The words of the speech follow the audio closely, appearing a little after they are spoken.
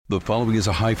The following is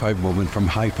a high five moment from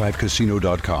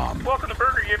highfivecasino.com. Welcome to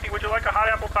Burger Yippee. Would you like a hot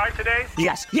apple pie today?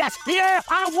 Yes, yeah,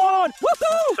 I won!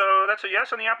 Woohoo! So that's a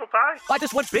yes on the apple pie? I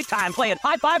just went big time playing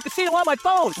High Five Casino on my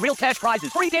phone. Real cash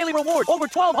prizes, free daily rewards, over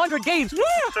 1,200 games. Yeah!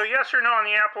 So yes or no on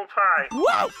the apple pie?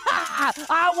 Whoa!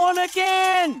 I won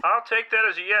again! I'll take that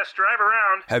as a yes. Drive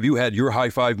around. Have you had your high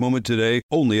five moment today?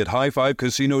 Only at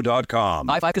highfivecasino.com.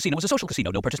 High Five Casino is a social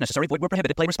casino. No purchase necessary. Void where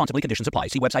prohibited. Play responsibly. Conditions apply.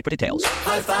 See website for details.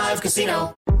 High Five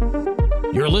Casino.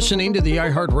 You're listening to the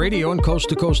iHeartRadio and Coast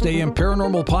to Coast AM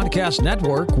Paranormal Podcast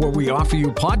Network, where we offer you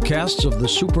podcasts of the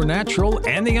supernatural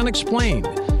and the unexplained.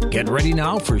 Get ready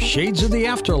now for Shades of the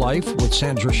Afterlife with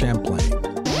Sandra Champlain.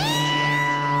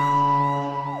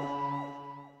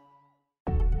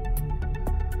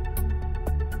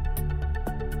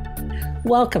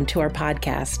 Welcome to our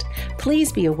podcast.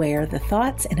 Please be aware the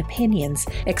thoughts and opinions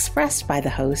expressed by the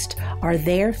host are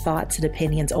their thoughts and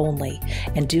opinions only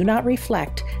and do not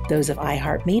reflect those of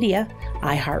iHeartMedia,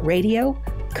 iHeartRadio,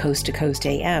 Coast to Coast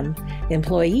AM,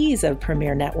 employees of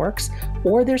Premier Networks,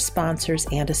 or their sponsors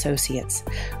and associates.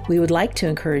 We would like to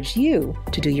encourage you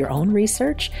to do your own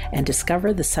research and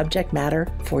discover the subject matter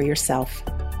for yourself.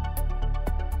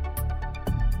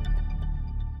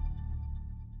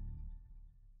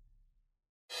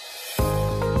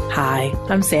 Hi,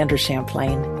 I'm Sandra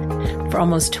Champlain. For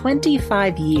almost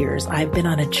 25 years, I've been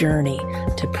on a journey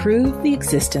to prove the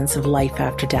existence of life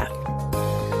after death.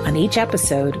 On each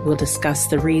episode, we'll discuss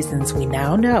the reasons we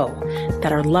now know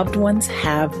that our loved ones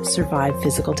have survived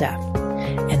physical death,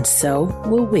 and so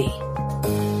will we.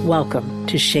 Welcome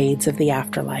to Shades of the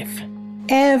Afterlife.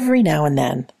 Every now and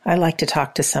then, I like to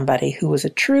talk to somebody who was a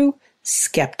true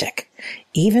skeptic,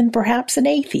 even perhaps an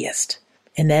atheist,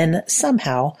 and then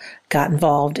somehow got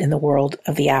involved in the world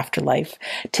of the afterlife.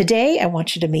 Today, I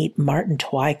want you to meet Martin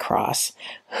Twycross,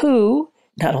 who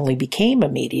not only became a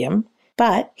medium,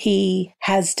 but he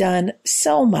has done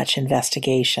so much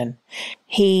investigation.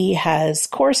 He has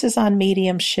courses on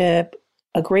mediumship,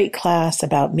 a great class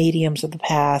about mediums of the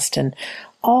past, and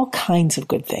all kinds of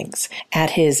good things at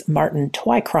his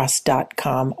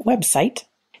martintwycross.com website.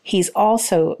 He's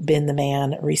also been the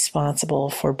man responsible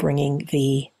for bringing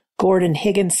the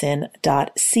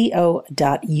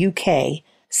gordonhigginson.co.uk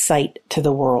site to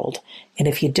the world. And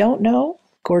if you don't know,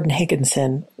 Gordon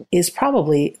Higginson is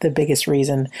probably the biggest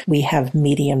reason we have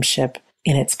mediumship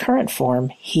in its current form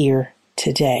here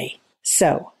today.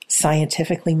 So,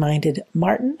 scientifically minded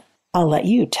Martin, I'll let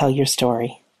you tell your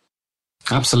story.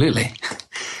 Absolutely.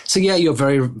 So yeah, you're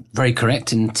very, very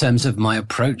correct in terms of my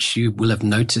approach. You will have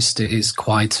noticed it is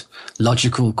quite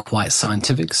logical, quite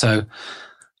scientific. So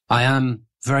I am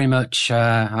very much,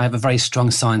 I have a very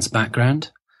strong science background.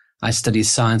 I studied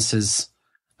sciences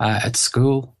at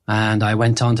school, and I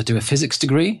went on to do a physics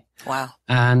degree. Wow.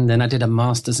 And then I did a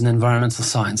master's in environmental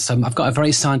science. So I've got a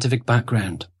very scientific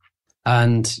background.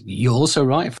 And you're also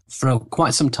right. For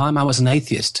quite some time, I was an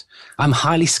atheist. I'm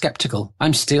highly skeptical.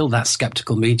 I'm still that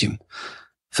skeptical medium.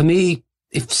 For me,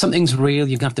 if something's real,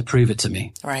 you're going to have to prove it to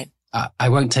me. Right. I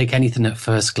won't take anything at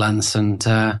first glance. And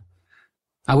I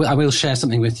will share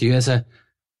something with you.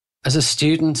 As a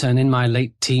student and in my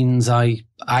late teens, I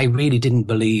really didn't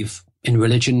believe in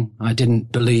religion. I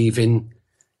didn't believe in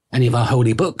any of our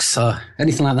holy books or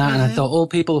anything like that. Mm-hmm. And I thought all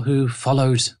people who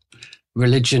followed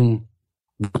religion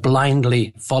were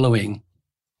blindly following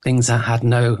things that had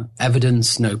no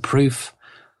evidence, no proof.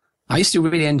 I used to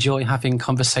really enjoy having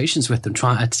conversations with them,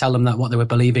 trying to tell them that what they were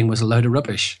believing was a load of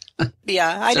rubbish.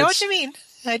 Yeah, I know what you mean.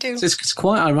 I do. So it's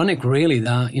quite ironic, really,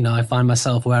 that, I find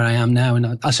myself where I am now.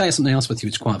 And I'll share something else with you.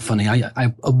 It's quite funny. I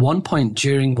at one point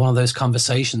during one of those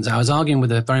conversations, I was arguing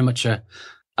with a very much a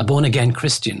born-again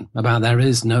Christian about there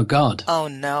is no God. Oh,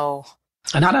 no.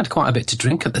 And I'd had quite a bit to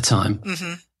drink at the time,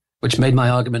 mm-hmm. which made my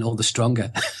argument all the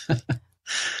stronger.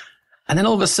 And then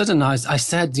all of a sudden I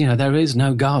said, there is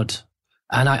no God.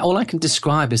 And all I can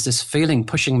describe is this feeling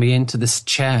pushing me into this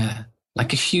chair,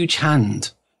 like a huge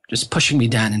hand, just pushing me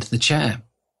down into the chair.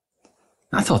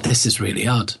 I thought, this is really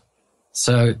odd.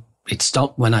 So it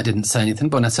stopped when I didn't say anything,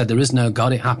 but when I said there is no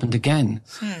God, it happened again.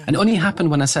 And it only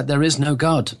happened when I said there is no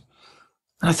God.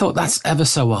 And I thought, that's ever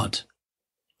so odd.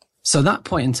 So at that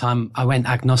point in time, I went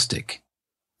agnostic.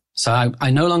 So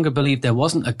I no longer believed there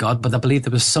wasn't a God, but I believed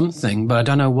there was something, but I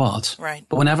don't know what. Right.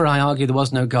 But whenever I argued there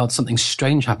was no God, something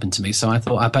strange happened to me. So I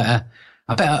thought I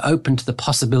better open to the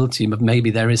possibility of maybe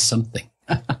there is something.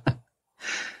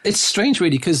 It's strange,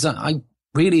 really, because I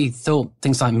really thought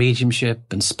things like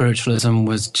mediumship and spiritualism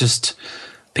was just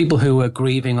people who were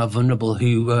grieving or vulnerable,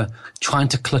 who were trying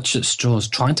to clutch at straws,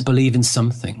 trying to believe in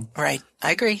something. Right.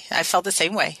 I agree. I felt the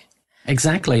same way.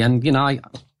 Exactly. And,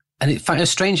 And it was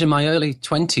strange in my early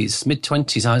 20s,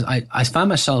 mid-20s, I found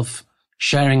myself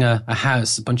sharing a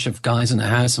house, a bunch of guys in a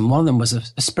house, and one of them was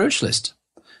a spiritualist.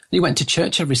 He went to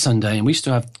church every Sunday, and we used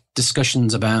to have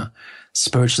discussions about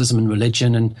spiritualism and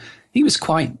religion, and he was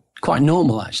quite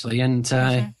normal, actually. And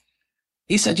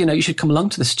he said, you should come along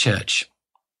to this church.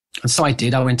 And so I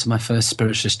did. I went to my first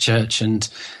spiritualist church, and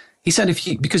he said,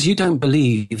 because you don't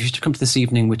believe, you should come to this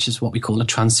evening, which is what we call a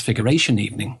transfiguration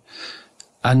evening.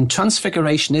 And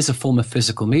transfiguration is a form of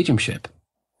physical mediumship.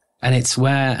 And it's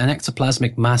where an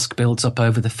ectoplasmic mask builds up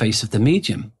over the face of the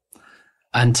medium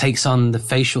and takes on the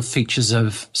facial features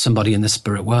of somebody in the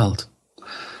spirit world.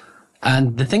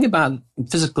 And the thing about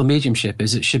physical mediumship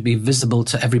is it should be visible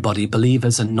to everybody,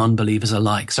 believers and non-believers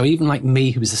alike. So even like me,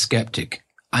 who is a skeptic,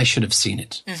 I should have seen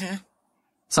it. Mm-hmm.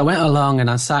 So I went along and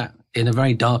I sat in a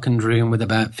very darkened room with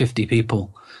about 50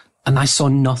 people, and I saw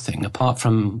nothing apart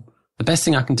from the best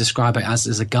thing I can describe it as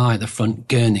is a guy at the front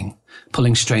gurning,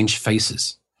 pulling strange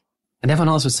faces. And everyone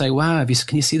else would say, wow,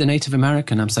 can you see the Native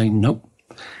American? I'm saying, nope.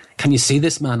 Can you see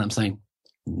this man? I'm saying,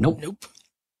 nope.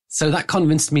 So that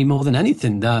convinced me more than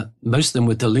anything that most of them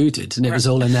were deluded and it was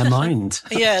all in their mind.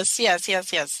 Yes.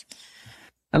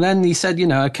 And then he said,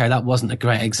 okay, that wasn't a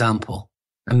great example.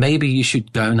 And maybe you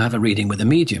should go and have a reading with a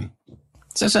medium.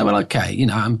 So I said, well, okay,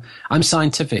 I'm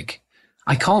scientific.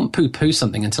 I can't poo-poo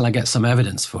something until I get some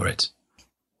evidence for it.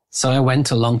 So I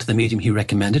went along to the medium he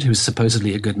recommended, who was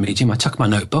supposedly a good medium. I took my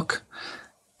notebook.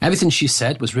 Everything she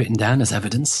said was written down as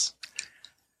evidence.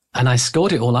 And I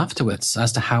scored it all afterwards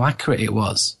as to how accurate it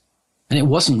was. And it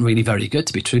wasn't really very good,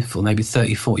 to be truthful, maybe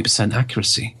 30-40%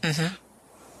 accuracy. Mm-hmm.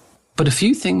 But a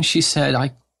few things she said,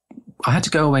 I had to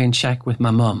go away and check with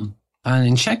my mum. And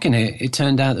in checking it, it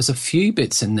turned out there's a few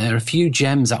bits in there, a few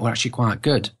gems that were actually quite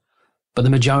good. But the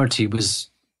majority was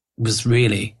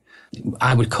really,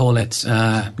 I would call it,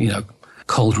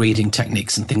 cold reading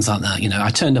techniques and things like that. I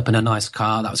turned up in a nice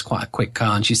car. That was quite a quick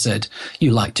car. And she said,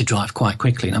 you like to drive quite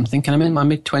quickly. And I'm thinking, I'm in my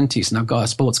mid-20s and I've got a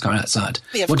sports car outside.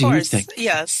 Yeah, what do you think?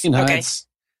 Yes. Okay. It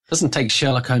doesn't take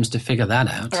Sherlock Holmes to figure that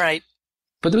out. Right.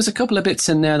 But there was a couple of bits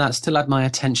in there that still had my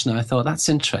attention. I thought, that's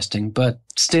interesting. But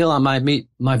still, my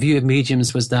view of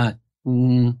mediums was that,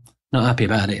 not happy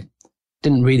about it.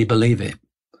 Didn't really believe it.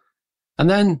 And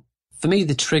then, for me,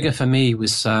 the trigger for me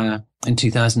was in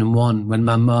 2001 when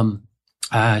my mum,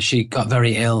 she got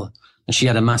very ill and she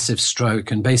had a massive stroke,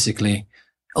 and basically,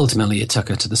 ultimately, it took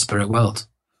her to the spirit world.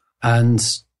 And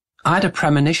I had a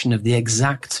premonition of the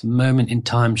exact moment in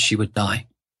time she would die.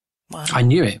 Wow. I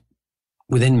knew it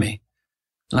within me.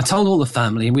 And I told all the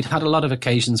family, and we'd had a lot of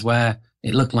occasions where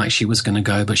it looked like she was going to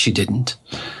go, but she didn't.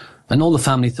 And all the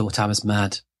family thought I was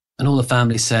mad. And all the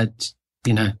family said,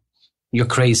 you're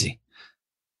crazy.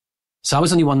 So I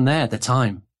was only one there at the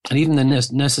time. And even the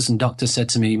nurses and doctors said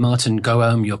to me, Martin, go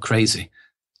home, you're crazy. And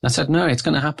I said, no, it's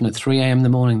going to happen at 3 a.m. in the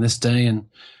morning this day. And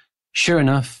sure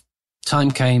enough,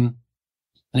 time came.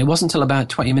 And it wasn't until about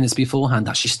 20 minutes beforehand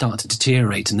that she started to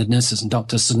deteriorate. And the nurses and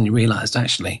doctors suddenly realized,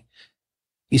 actually,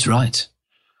 he's right.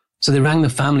 So they rang the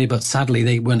family, but sadly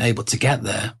they weren't able to get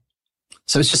there.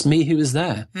 So it's just me who was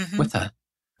there with her.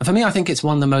 And for me, I think it's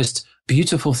one of the most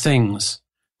beautiful things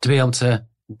to be able to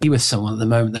be with someone at the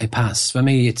moment they pass. For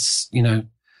me, it's, it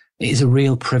is a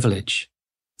real privilege.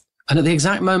 And at the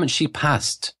exact moment she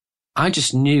passed, I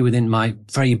just knew within my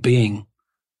very being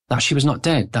that she was not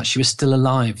dead, that she was still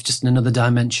alive, just in another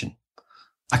dimension.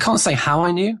 I can't say how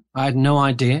I knew. I had no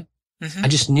idea. I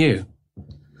just knew.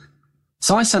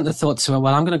 So I sent the thought to her,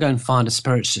 well, I'm going to go and find a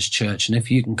spiritualist church, and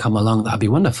if you can come along, that'd be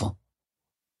wonderful.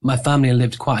 My family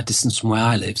lived quite a distance from where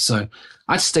I lived, so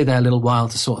I'd stay there a little while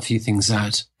to sort a few things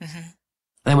out.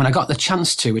 Then when I got the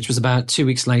chance to, which was about 2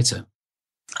 weeks later,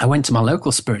 I went to my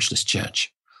local spiritualist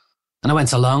church. And I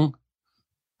went along,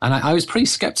 and I was pretty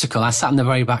skeptical. I sat in the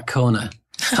very back corner,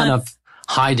 kind of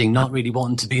hiding, not really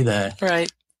wanting to be there.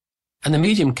 Right. And the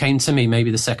medium came to me, maybe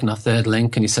the second or third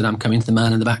link, and he said, I'm coming to the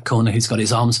man in the back corner who's got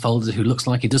his arms folded, who looks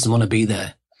like he doesn't want to be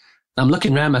there. And I'm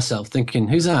looking around myself thinking,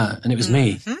 who's that? And it was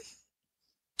me. And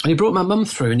he brought my mum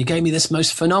through, and he gave me this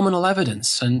most phenomenal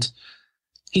evidence. And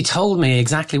he told me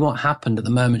exactly what happened at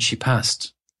the moment she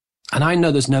passed. And I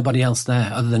know there's nobody else there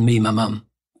other than me, my mum.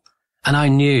 And I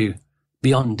knew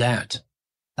beyond doubt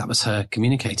that was her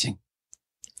communicating.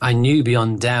 I knew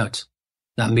beyond doubt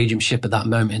that mediumship at that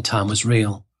moment in time was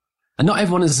real. And not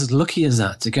everyone is as lucky as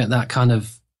that to get that kind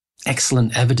of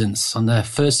excellent evidence on their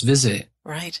first visit.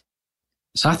 Right.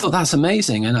 So I thought that's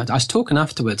amazing. And I was talking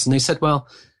afterwards, and they said, well,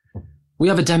 we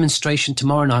have a demonstration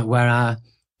tomorrow night where our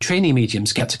trainee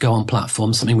mediums get to go on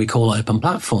platform, something we call open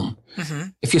platform.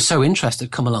 If you're so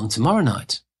interested, come along tomorrow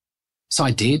night. So I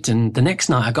did. And the next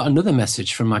night I got another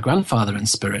message from my grandfather in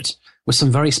spirit with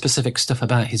some very specific stuff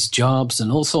about his jobs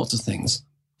and all sorts of things.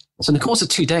 So in the course of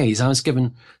 2 days, I was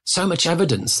given so much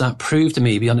evidence that proved to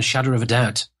me beyond a shadow of a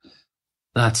doubt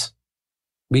that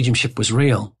mediumship was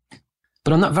real.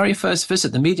 But on that very first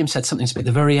visit, the medium said something to me at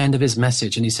the very end of his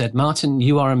message. And he said, Martin,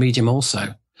 you are a medium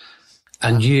also.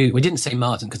 And we didn't say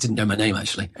Martin because he didn't know my name,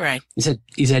 actually. Right.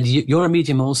 He said, you're a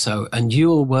medium also, and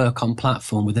you'll work on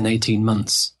platform within 18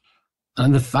 months.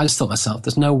 And I just thought to myself,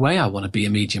 there's no way I want to be a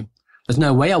medium. There's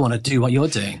no way I want to do what you're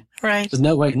doing. Right. There's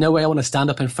no way I want to stand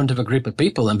up in front of a group of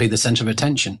people and be the center of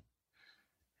attention.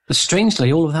 But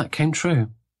strangely, all of that came true.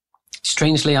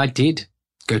 Strangely, I did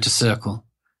go to Circle.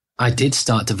 I did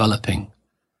start developing.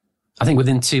 I think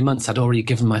within 2 months, I'd already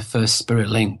given my first spirit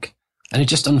link, and it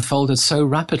just unfolded so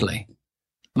rapidly.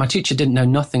 My teacher didn't know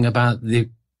nothing about the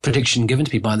prediction given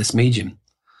to me by this medium,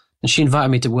 and she invited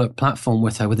me to work platform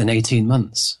with her within 18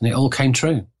 months, and it all came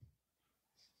true.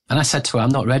 And I said to her,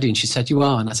 I'm not ready. And she said, you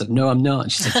are. And I said, no, I'm not.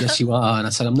 And she said, yes, you are. And I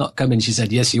said, I'm not coming. She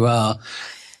said, yes, you are.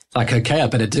 Like, okay, I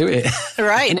better do it.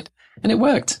 Right. and it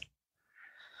worked.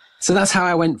 So that's how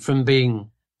I went from being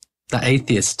that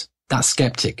atheist, that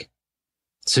skeptic,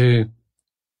 to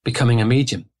becoming a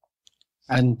medium.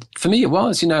 And for me, it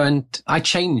was, and I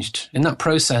changed in that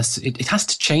process. It has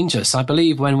to change us. I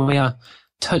believe when we are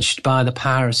touched by the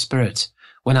power of spirit,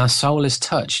 when our soul is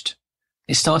touched,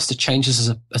 it starts to change us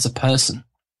as a person.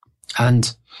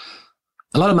 And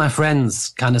a lot of my friends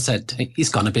kind of said, he's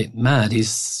gone a bit mad.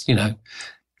 He's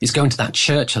going to that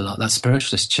church a lot, that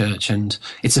spiritualist church, and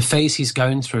it's a phase he's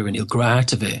going through and he'll grow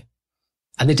out of it.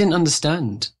 And they didn't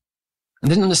understand. And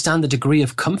they didn't understand the degree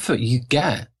of comfort you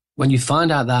get when you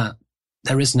find out that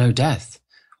there is no death.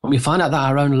 When we find out that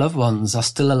our own loved ones are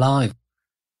still alive.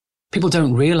 People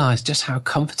don't realize just how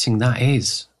comforting that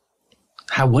is,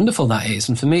 how wonderful that is.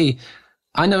 And for me,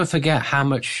 I never forget how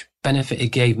much benefit it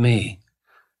gave me.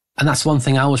 And that's one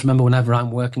thing I always remember whenever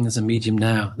I'm working as a medium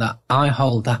now, that I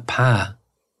hold that power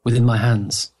within my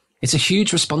hands. It's a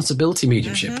huge responsibility,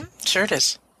 mediumship. Mm-hmm. Sure it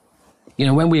is.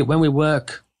 When we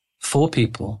work for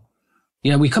people,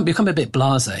 we can become a bit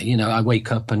blasé. I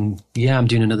wake up and, I'm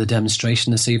doing another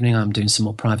demonstration this evening. I'm doing some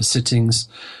more private sittings.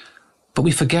 But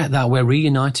we forget that we're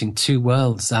reuniting two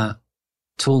worlds that,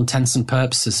 to all intents and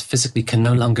purposes, physically can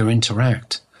no longer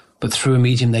interact. But through a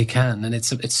medium they can. And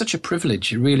it's such a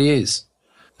privilege. It really is.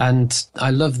 And I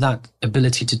love that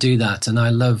ability to do that. And I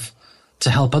love to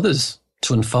help others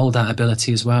to unfold that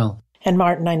ability as well. And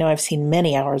Martin, I know I've seen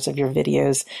many hours of your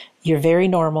videos. You're very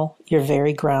normal, you're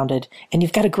very grounded, and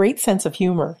you've got a great sense of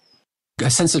humor. A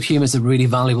sense of humor is a really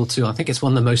valuable tool. I think it's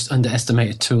one of the most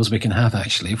underestimated tools we can have,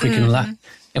 actually. If we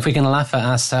can laugh at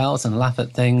ourselves and laugh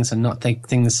at things and not take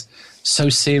things so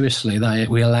seriously that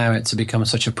we allow it to become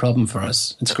such a problem for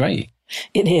us, it's great.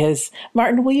 It is.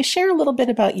 Martin, will you share a little bit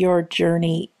about your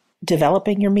journey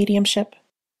developing your mediumship?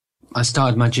 I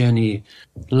started my journey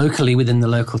locally within the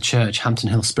local church, Hampton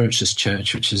Hill Spiritualist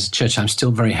Church, which is a church I'm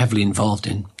still very heavily involved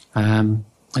in.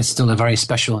 It's still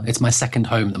it's my second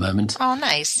home at the moment. Oh,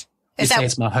 nice.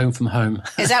 It's my home from home.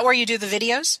 Is that where you do the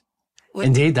videos?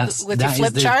 Indeed, with your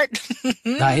flip chart?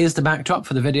 That is the backdrop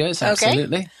for the videos,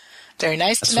 absolutely. Okay. Very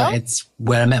nice to know. It's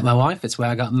where I met my wife. It's where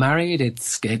I got married. It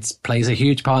plays a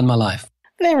huge part in my life.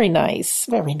 Very nice.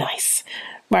 Very nice.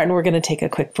 Martin, we're going to take a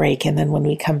quick break, and then when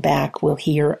we come back, we'll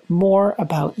hear more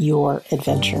about your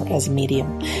adventure as a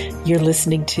medium. You're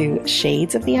listening to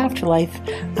Shades of the Afterlife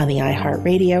on the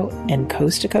iHeartRadio and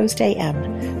Coast to Coast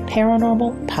AM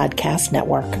Paranormal Podcast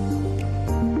Network.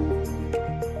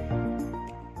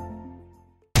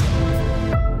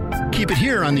 Keep it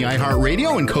here on the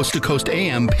iHeartRadio and Coast to Coast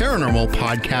AM Paranormal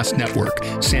Podcast Network.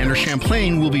 Sandra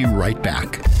Champlain will be right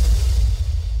back.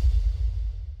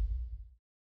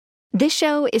 This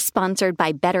show is sponsored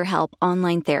by BetterHelp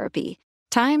Online Therapy.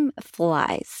 Time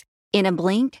flies. In a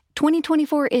blink,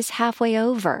 2024 is halfway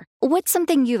over. What's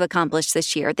something you've accomplished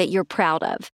this year that you're proud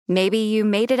of? Maybe you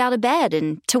made it out of bed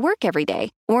and to work every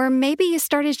day. Or maybe you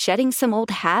started shedding some old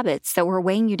habits that were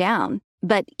weighing you down.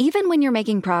 But even when you're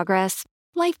making progress,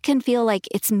 life can feel like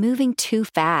it's moving too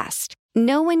fast.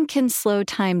 No one can slow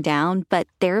time down, but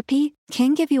therapy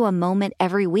can give you a moment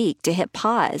every week to hit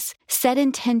pause, set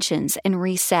intentions, and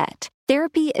reset.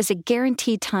 Therapy is a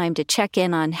guaranteed time to check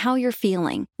in on how you're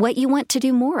feeling, what you want to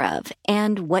do more of,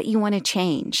 and what you want to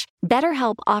change.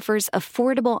 BetterHelp offers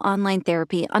affordable online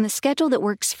therapy on a schedule that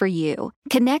works for you.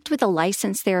 Connect with a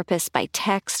licensed therapist by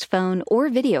text, phone, or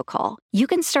video call. You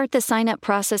can start the sign-up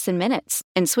process in minutes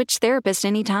and switch therapists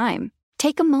anytime.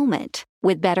 Take a moment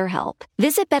with BetterHelp.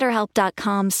 Visit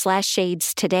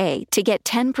BetterHelp.com/shades today to get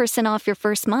 10% off your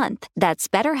first month. That's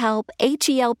BetterHelp,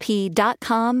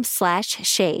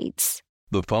 HELP.com/shades.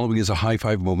 The following is a high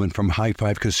five moment from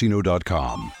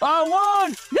highfivecasino.com. I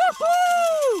won!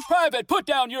 Yahoo! Private, put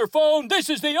down your phone. This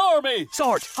is the Army.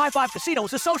 Sarge, High Five Casino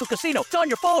is a social casino. It's on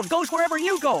your phone. Goes wherever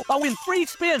you go. I win free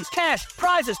spins, cash,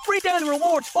 prizes, free daily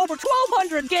rewards, over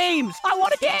 1,200 games. I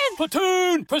won again.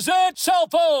 Platoon, present cell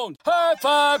phone. High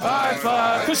Five. High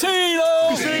Five.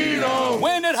 Casino.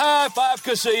 Win at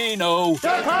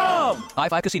highfivecasino.com. High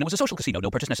Five Casino is a social casino.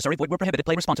 No purchase necessary. Void where prohibited.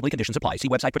 Play responsibly. Conditions apply. See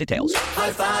website for details.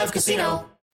 High Five Casino.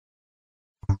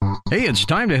 Hey, it's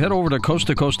time to head over to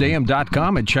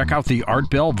coasttocoastam.com and check out the Art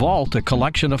Bell Vault, a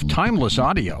collection of timeless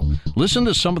audio. Listen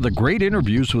to some of the great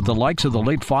interviews with the likes of the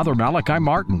late Father Malachi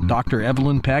Martin, Dr.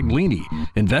 Evelyn Paglini,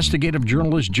 investigative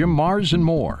journalist Jim Mars, and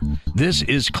more. This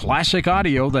is classic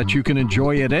audio that you can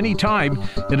enjoy at any time,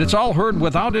 and it's all heard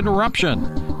without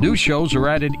interruption. New shows are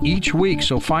added each week,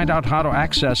 so find out how to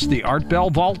access the Art Bell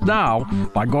Vault now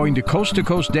by going to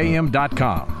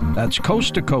coasttocoastam.com. That's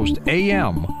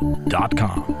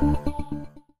coasttocoastam.com.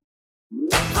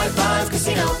 High Five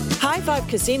Casino. High Five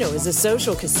Casino is a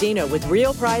social casino with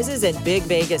real prizes and big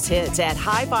Vegas hits at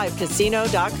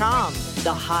highfivecasino.com.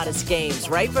 The hottest games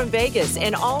right from Vegas,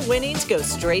 and all winnings go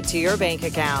straight to your bank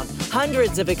account.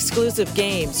 Hundreds of exclusive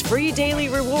games, free daily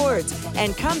rewards,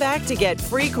 and come back to get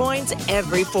free coins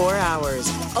every 4 hours.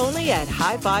 Only at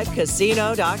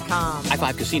highfivecasino.com. High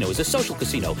Five Casino is a social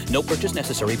casino. No purchase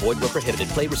necessary. Void where prohibited.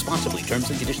 Play responsibly. Terms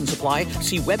and conditions apply.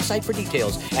 See website for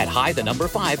details at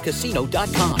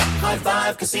high5casino.com. High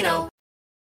Five Casino.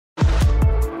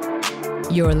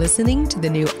 You're listening to the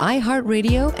new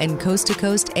iHeartRadio and Coast to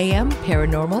Coast AM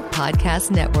Paranormal Podcast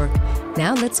Network.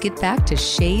 Now let's get back to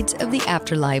Shades of the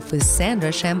Afterlife with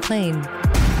Sandra Champlain.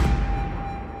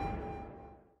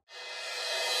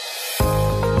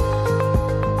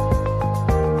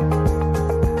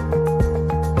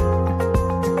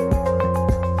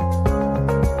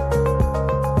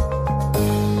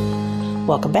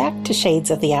 Welcome back to Shades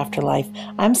of the Afterlife.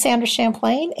 I'm Sandra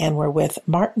Champlain, and we're with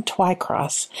Martin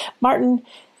Twycross. Martin,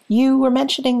 you were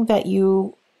mentioning that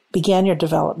you began your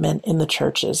development in the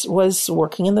churches. Was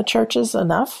working in the churches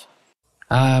enough?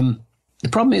 The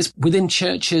problem is within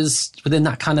churches, within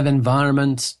that kind of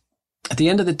environment, at the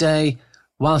end of the day,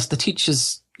 whilst the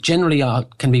teachers generally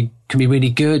can be really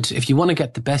good, if you want to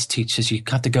get the best teachers, you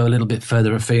have to go a little bit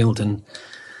further afield. And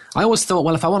I always thought,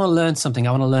 well, if I want to learn something,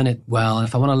 I want to learn it well. And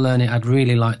if I want to learn it, I'd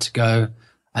really like to go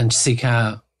and seek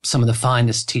out some of the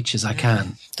finest teachers I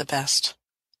can. The best.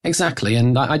 Exactly.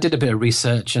 And I did a bit of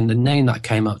research, and the name that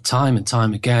came up time and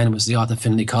time again was the Arthur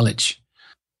Findlay College.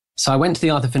 So I went to the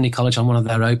Arthur Findlay College on one of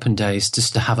their open days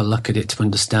just to have a look at it, to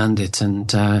understand it.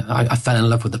 And I fell in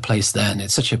love with the place there. And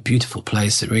it's such a beautiful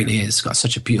place. It really is. It's got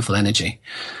such a beautiful energy.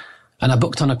 And I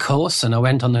booked on a course, and I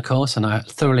went on the course, and I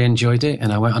thoroughly enjoyed it.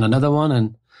 And I went on another one,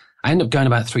 and I ended up going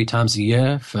about 3 times a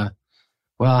year for,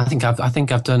 well, I think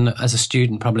I've done as a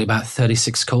student probably about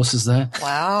 36 courses there.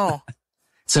 Wow.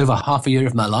 It's over half a year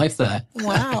of my life there.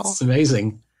 Wow. It's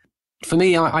amazing. For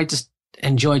me, I just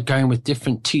enjoyed going with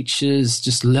different teachers,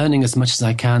 just learning as much as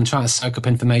I can, trying to soak up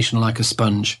information like a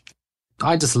sponge.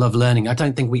 I just love learning. I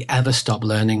don't think we ever stop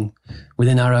learning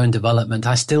within our own development.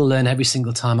 I still learn every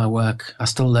single time I work. I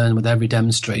still learn with every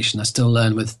demonstration. I still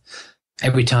learn with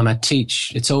every time I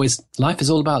teach. It's always, life is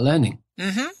all about learning.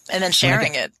 Mm-hmm. And then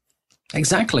sharing it.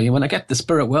 Exactly. When I get the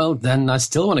spirit world, then I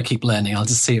still want to keep learning. I'll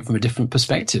just see it from a different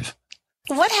perspective.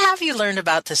 What have you learned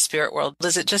about the spirit world?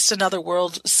 Is it just another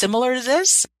world similar to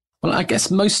this? Well, I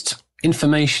guess most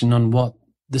information on what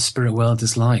the spirit world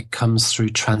is like comes through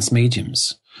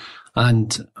transmediums.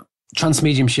 And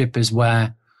transmediumship is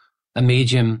where a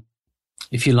medium,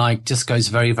 if you like, just goes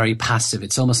very, very passive.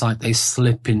 It's almost like they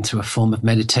slip into a form of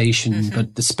meditation,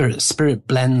 but the spirit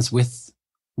blends with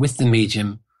the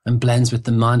medium and blends with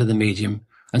the mind of the medium,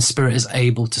 and spirit is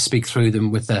able to speak through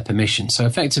them with their permission. So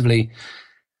effectively,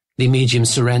 the medium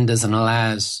surrenders and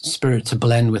allows spirit to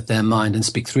blend with their mind and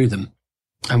speak through them.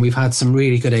 And we've had some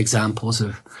really good examples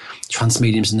of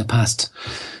transmediums in the past,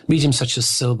 mediums such as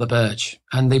Silver Birch,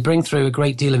 and they bring through a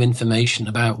great deal of information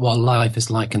about what life is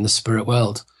like in the spirit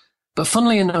world. But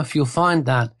funnily enough, you'll find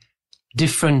that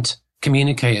different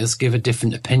communicators give a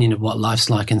different opinion of what life's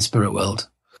like in the spirit world.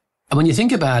 And when you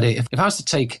think about it, if I was to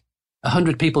take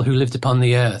 100 people who lived upon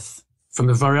the earth from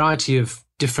a variety of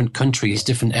different countries,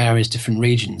 different areas, different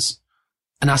regions,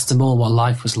 and ask them all what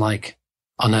life was like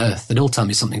on earth, they'd all tell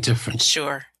me something different.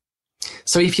 Sure.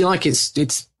 So if you like,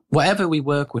 it's whatever we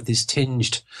work with is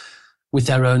tinged with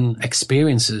their own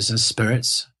experiences as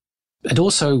spirits. And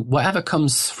also, whatever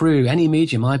comes through any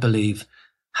medium, I believe,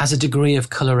 has a degree of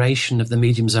coloration of the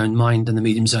medium's own mind and the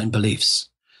medium's own beliefs.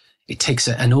 It takes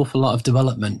an awful lot of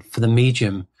development for the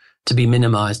medium to be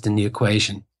minimized in the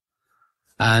equation.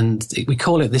 And we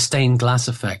call it the stained glass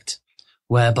effect,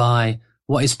 whereby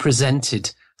what is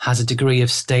presented has a degree of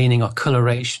staining or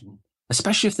coloration,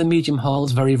 especially if the medium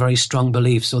holds very, very strong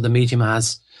beliefs or the medium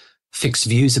has fixed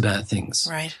views about things.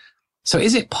 Right. So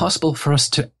is it possible for us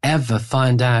to ever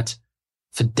find out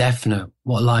for definite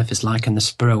what life is like in the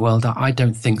spirit world? I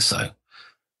don't think so.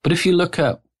 But if you look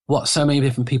at what so many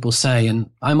different people say, and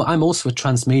I'm also a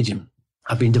trance medium.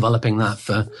 I've been developing that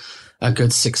for a good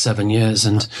 6-7 years,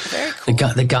 and cool.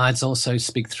 the guides also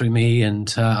speak through me,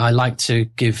 and I like to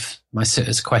give my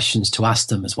sitters questions to ask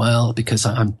them as well, because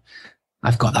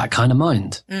I've got that kind of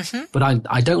mind. Mm-hmm. But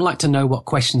I don't like to know what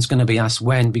question's going to be asked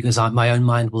when, because my own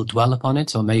mind will dwell upon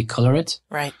it or may color it.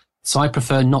 Right. So I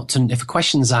prefer not to, if a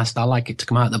question's asked, I like it to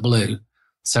come out of the blue.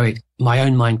 So my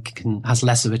own mind has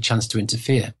less of a chance to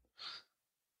interfere.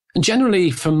 And generally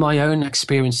from my own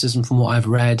experiences and from what I've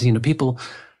read,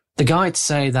 the guides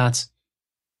say that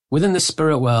within the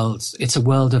spirit world, it's a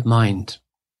world of mind.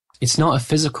 It's not a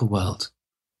physical world.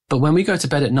 But when we go to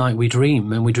bed at night, we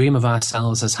dream, and we dream of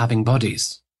ourselves as having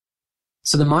bodies.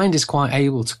 So the mind is quite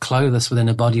able to clothe us within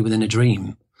a body within a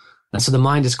dream. And so the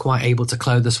mind is quite able to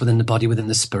clothe us within the body within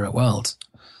the spirit world.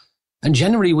 And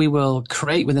generally we will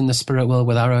create within the spirit world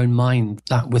with our own mind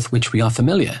that with which we are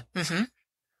familiar. Mm-hmm.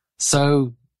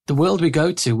 So the world we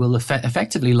go to will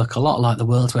effectively look a lot like the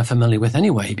world we're familiar with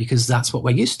anyway, because that's what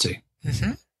we're used to.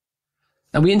 Mm-hmm.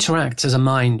 And we interact as a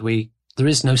mind. There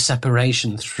is no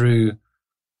separation through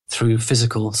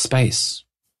physical space.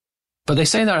 But they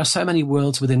say there are so many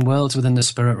worlds within the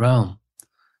spirit realm.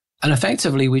 And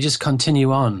effectively, we just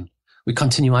continue on. We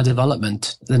continue our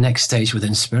development, the next stage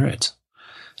within spirit.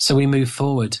 So we move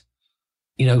forward.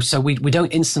 So we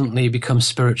don't instantly become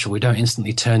spiritual. We don't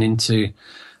instantly turn into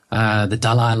the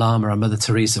Dalai Lama or Mother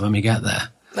Teresa when we get there.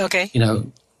 Okay.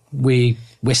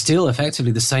 We're still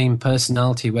effectively the same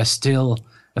personality. We're still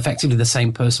effectively the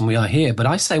same person we are here. But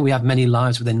I say we have many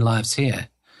lives within lives here.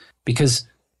 Because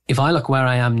if I look where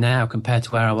I am now compared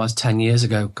to where I was 10 years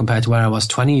ago, compared to where I was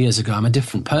 20 years ago, I'm a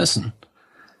different person.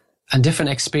 And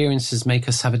different experiences make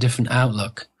us have a different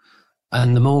outlook.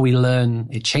 And the more we learn,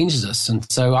 it changes us. And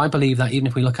so I believe that even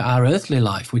if we look at our earthly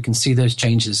life, we can see those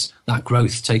changes, that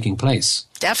growth taking place.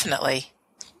 Definitely.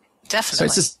 So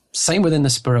it's the same within the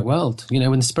spirit world.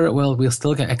 In the spirit world, we'll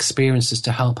still get experiences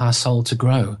to help our soul to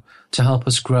grow, to help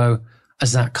us grow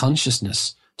as that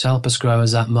consciousness, to help us grow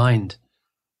as that mind.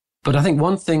 But I think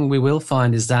one thing we will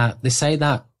find is that they say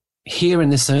that here in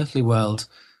this earthly world,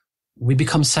 we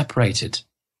become separated.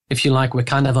 If you like, we're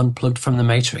kind of unplugged from the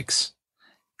matrix.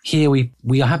 Here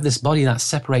we have this body that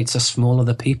separates us from all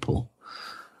other people.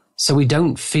 So we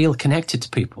don't feel connected to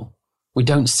people. We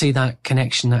don't see that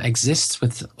connection that exists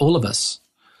with all of us.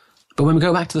 But when we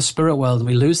go back to the spirit world and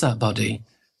we lose that body,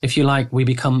 if you like, we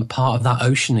become part of that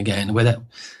ocean again,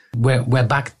 we're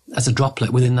back as a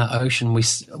droplet within that ocean.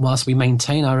 Whilst we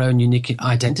maintain our own unique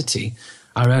identity,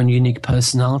 our own unique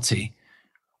personality,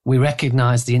 we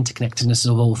recognize the interconnectedness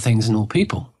of all things and all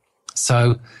people.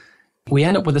 So we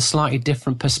end up with a slightly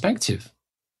different perspective.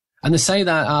 And they say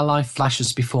that our life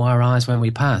flashes before our eyes when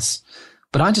we pass.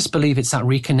 But I just believe it's that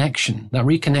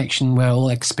reconnection where all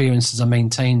experiences are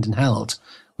maintained and held.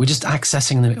 We're just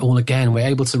accessing them all again. We're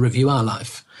able to review our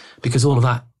life because all of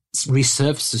that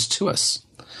resurfaces to us.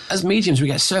 As mediums, we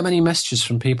get so many messages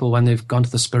from people when they've gone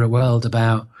to the spirit world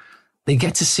about they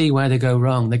get to see where they go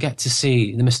wrong. They get to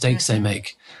see the mistakes they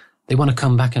make. They want to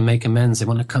come back and make amends. They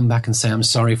want to come back and say, I'm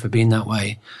sorry for being that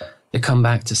way. They come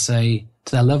back to say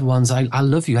to their loved ones, I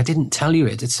love you. I didn't tell you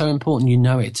it. It's so important you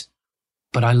know it,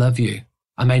 but I love you.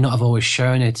 I may not have always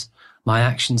shown it. My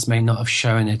actions may not have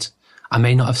shown it. I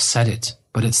may not have said it,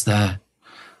 but it's there.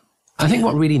 I think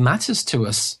what really matters to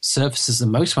us surfaces the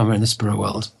most when we're in the spirit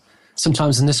world.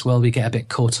 Sometimes in this world, we get a bit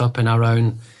caught up in our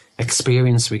own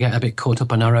experience. We get a bit caught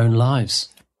up in our own lives,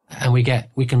 and we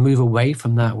can move away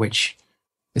from that which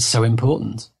is so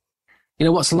important.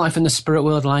 What's life in the spirit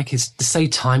world like is to say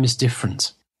time is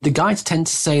different. The guides tend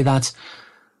to say that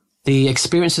the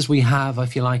experiences we have,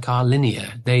 if you like, are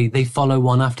linear. They follow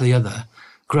one after the other.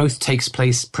 Growth takes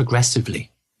place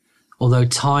progressively, although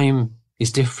time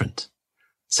is different.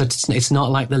 So it's not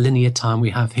like the linear time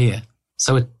we have here.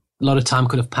 So a lot of time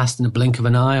could have passed in a blink of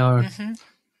an eye.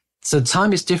 So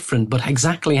time is different, but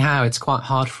exactly how, it's quite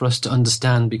hard for us to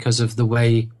understand because of the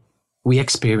way we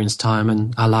experience time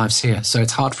and our lives here. So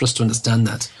it's hard for us to understand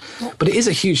that. But it is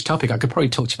a huge topic. I could probably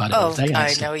talk to you about it all day.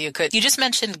 I know you could. You just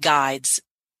mentioned guides.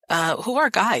 Who are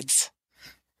guides?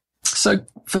 So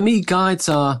for me, guides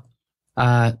are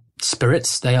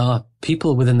spirits. They are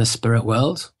people within the spirit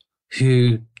world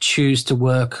who choose to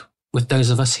work with those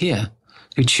of us here,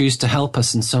 who choose to help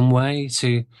us in some way,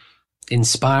 to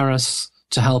inspire us,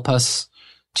 to help us,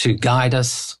 to guide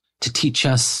us, to teach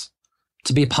us,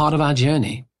 to be a part of our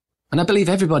journey. And I believe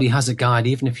everybody has a guide,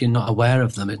 even if you're not aware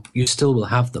of them, you still will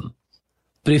have them.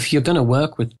 But if you're going to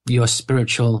work with your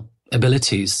spiritual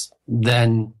abilities,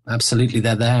 then absolutely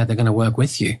they're there. They're going to work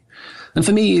with you. And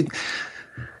for me,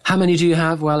 how many do you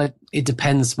have? Well, it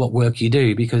depends what work you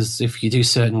do, because if you do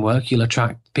certain work, you'll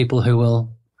attract people who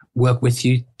will work with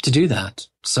you to do that.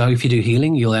 So if you do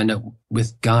healing, you'll end up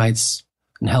with guides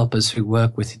and helpers who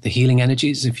work with the healing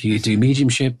energies. If you do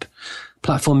mediumship,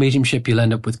 platform mediumship, you'll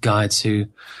end up with guides who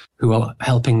are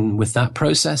helping with that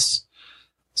process.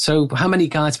 So how many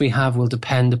guides we have will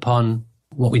depend upon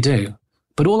what we do.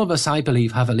 But all of us, I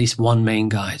believe, have at least one main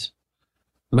guide.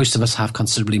 Most of us have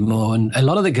considerably more. And a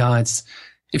lot of the guides,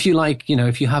 if you like,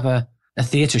 if you have a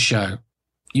theatre show,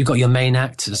 you've got your main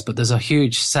actors, but there's a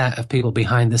huge set of people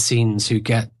behind the scenes who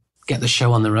get the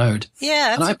show on the road.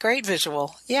 Yeah, that's a great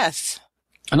visual. Yes.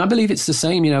 And I believe it's the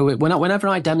same, whenever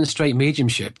I demonstrate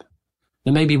mediumship,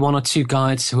 there may be one or two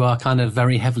guides who are kind of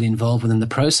very heavily involved within the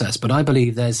process, but I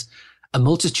believe there's a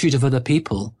multitude of other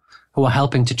people who are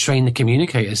helping to train the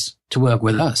communicators to work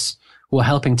with us, who are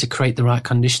helping to create the right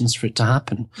conditions for it to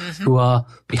happen, who are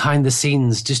behind the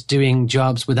scenes just doing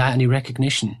jobs without any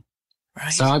recognition.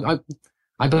 Right. So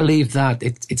I believe that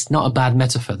it's not a bad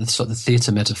metaphor, the sort of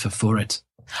theatre metaphor for it.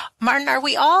 Martin, are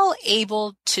we all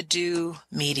able to do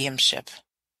mediumship?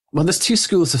 Well, there's two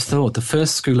schools of thought. The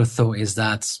first school of thought is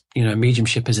that,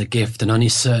 mediumship is a gift and only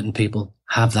certain people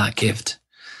have that gift.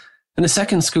 And the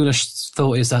second school of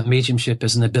thought is that mediumship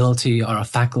is an ability or a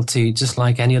faculty just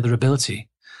like any other ability.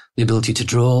 The ability to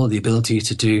draw, the ability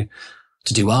to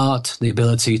do art, the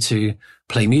ability to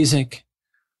play music.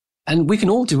 And we can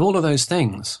all do all of those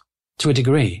things to a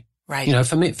degree. Right.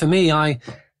 For me,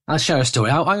 I'll share a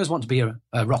story. I always want to be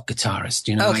a rock guitarist,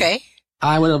 Okay.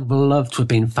 I would have loved to have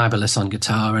been fabulous on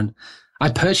guitar, and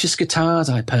I purchased guitars,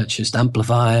 I purchased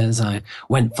amplifiers, I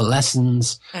went for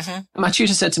lessons. And my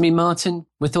tutor said to me, Martin,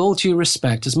 with all due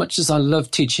respect, as much as I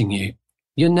love teaching you,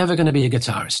 you're never going to be a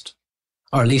guitarist.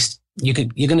 Or at least you're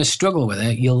going to struggle with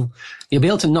it. You'll be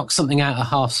able to knock something out at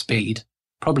half speed,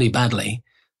 probably badly,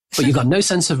 but you've got no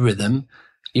sense of rhythm,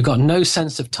 you've got no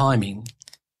sense of timing,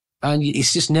 and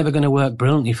it's just never going to work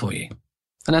brilliantly for you.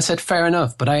 And I said, fair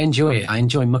enough, but I enjoy it. I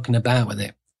enjoy mucking about with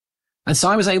it. And so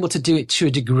I was able to do it to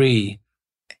a degree,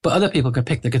 but other people could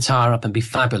pick the guitar up and be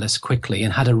fabulous quickly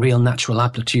and had a real natural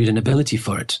aptitude and ability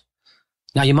for it.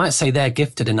 Now, you might say they're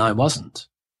gifted and I wasn't,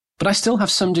 but I still have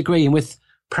some degree. And with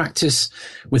practice,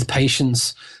 with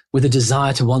patience, with a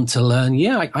desire to want to learn,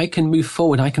 I can move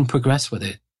forward. I can progress with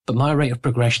it, but my rate of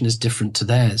progression is different to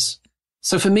theirs.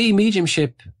 So for me,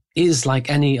 mediumship is like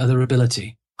any other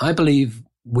ability. I believe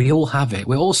we all have it.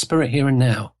 We're all spirit here and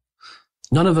now.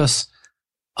 None of us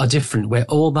are different. We're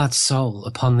all that soul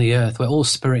upon the earth. We're all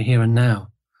spirit here and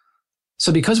now.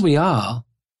 So because we have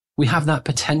that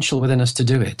potential within us to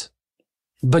do it.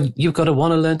 But you've got to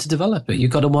want to learn to develop it. You've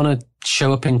got to want to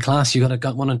show up in class. You've got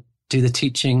to want to do the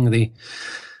teaching.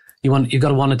 You've got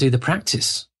to want to do the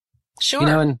practice. Sure.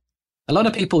 And a lot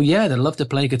of people, they love to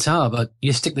play guitar, but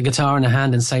you stick the guitar in a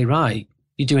hand and say, right,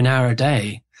 you do an hour a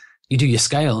day. You do your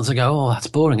scales. I go, oh, that's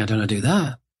boring. I don't want to do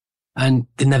that. And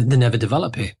they never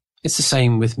develop it. It's the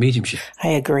same with mediumship. I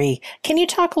agree. Can you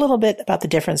talk a little bit about the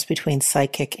difference between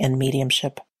psychic and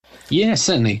mediumship? Yeah,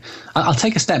 certainly. I'll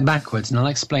take a step backwards and I'll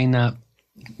explain that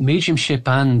mediumship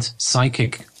and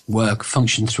psychic work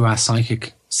function through our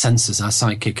psychic senses, our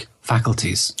psychic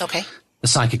faculties. Okay. The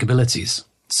psychic abilities.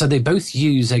 So they both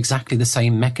use exactly the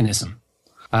same mechanism.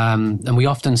 And we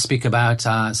often speak about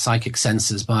our psychic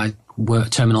senses by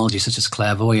terminology such as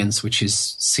clairvoyance, which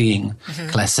is seeing,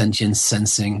 clairsentience,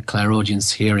 sensing,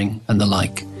 clairaudience, hearing, and the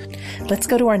like. Let's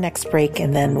go to our next break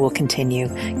and then we'll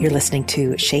continue. You're listening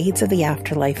to Shades of the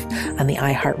Afterlife on the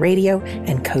iHeartRadio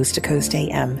and Coast to Coast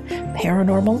AM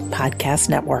Paranormal Podcast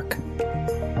Network.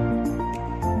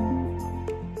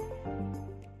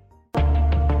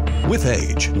 With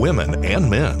age, women and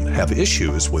men have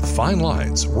issues with fine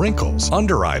lines, wrinkles,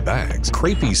 under-eye bags,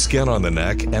 crepey skin on the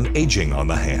neck, and aging on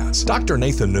the hands. Dr.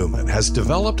 Nathan Newman has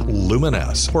developed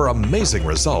Luminesse for amazing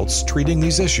results treating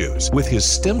these issues with his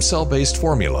stem cell-based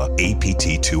formula,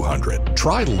 APT200.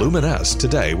 Try Luminesse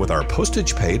today with our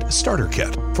postage-paid starter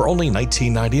kit for only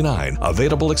 $19.99,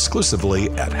 available exclusively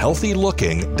at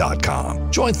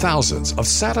healthylooking.com. Join thousands of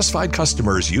satisfied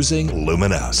customers using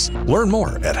Luminesse. Learn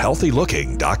more at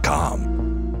healthylooking.com.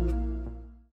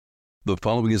 The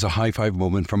following is a high five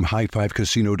moment from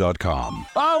highfivecasino.com.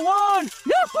 I won!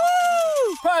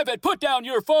 Yahoo! Private, put down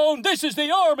your phone. This is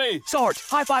the Army. Sarge,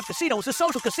 High Five Casino is a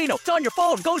social casino. It's on your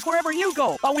phone, goes wherever you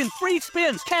go. I win free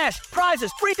spins, cash,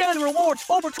 prizes, free daily rewards,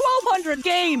 over 1,200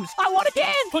 games. I won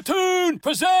again! Platoon,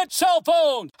 present cell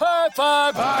phone. High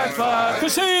Five. High Five.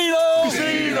 Casino.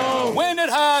 Casino. Win at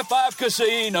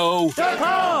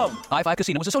highfivecasino.com. High Five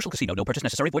Casino is a social casino. No purchase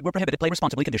necessary. Void where prohibited. Play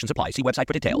responsibly. Conditions apply. See website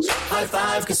for details. High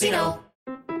Five Casino.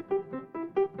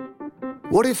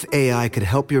 What if AI could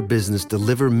help your business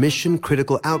deliver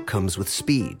mission-critical outcomes with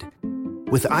speed?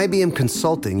 With IBM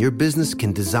Consulting, your business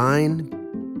can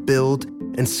design, build,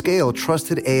 and scale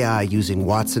trusted AI using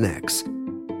Watson X,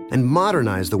 and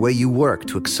modernize the way you work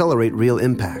to accelerate real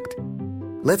impact.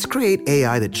 Let's create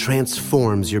AI that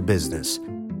transforms your business.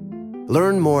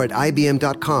 Learn more at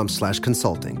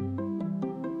ibm.com/consulting.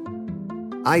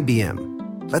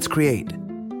 IBM. Let's create.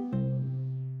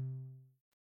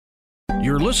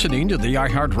 You're listening to the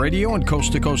iHeartRadio and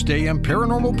Coast to Coast AM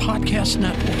Paranormal Podcast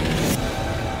Network.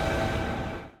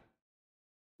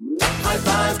 High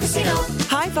Five Casino.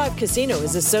 High Five Casino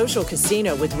is a social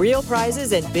casino with real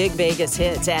prizes and big Vegas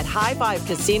hits at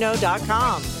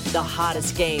highfivecasino.com. The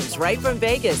hottest games right from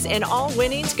Vegas, and all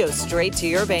winnings go straight to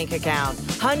your bank account.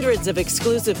 Hundreds of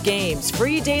exclusive games,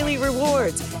 free daily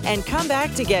rewards, and come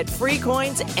back to get free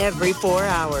coins every 4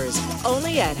 hours.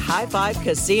 Only at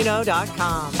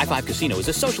highfivecasino.com. High Five Casino is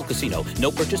a social casino.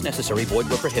 No purchase necessary. Void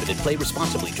where prohibited. Play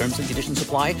responsibly. Terms and conditions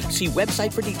apply. See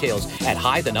website for details at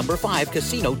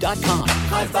high5casino.com.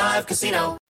 High Five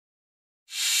Casino.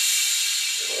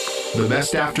 The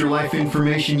best afterlife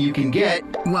information you can get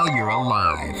while you're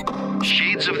alive.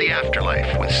 Shades of the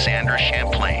Afterlife with Sandra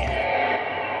Champlain.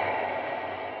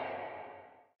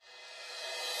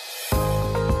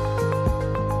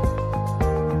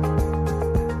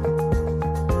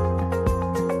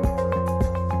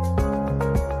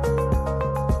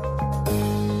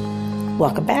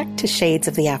 Welcome back to Shades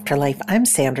of the Afterlife. I'm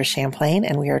Sandra Champlain,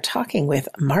 and we are talking with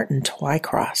Martin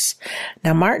Twycross.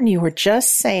 Now, Martin, you were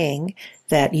just saying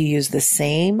that you use the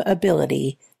same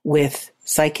ability with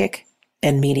psychic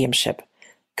and mediumship.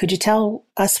 Could you tell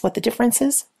us what the difference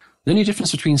is? The only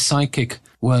difference between psychic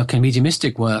work and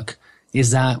mediumistic work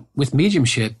is that with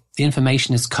mediumship, the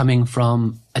information is coming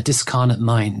from a discarnate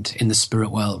mind in the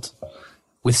spirit world.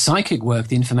 With psychic work,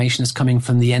 the information is coming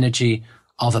from the energy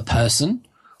of a person,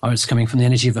 or it's coming from the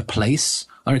energy of a place,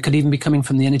 or it could even be coming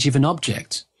from the energy of an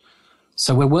object.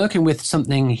 So we're working with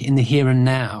something in the here and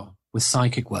now with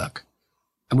psychic work.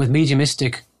 And with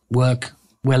mediumistic work,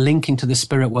 we're linking to the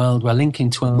spirit world, we're linking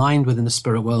to a mind within the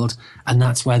spirit world, and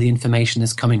that's where the information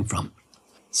is coming from.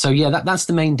 So yeah, that's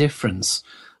the main difference.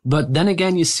 But then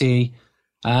again, you see,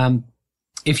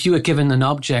 if you were given an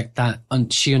object that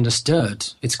she understood,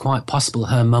 it's quite possible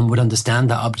her mum would understand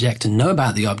that object and know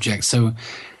about the object. So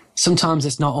sometimes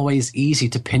it's not always easy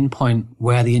to pinpoint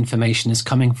where the information is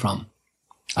coming from.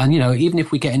 And, you know, even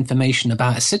if we get information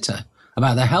about a sitter,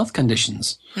 about their health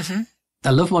conditions,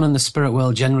 their loved one in the spirit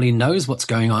world generally knows what's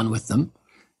going on with them.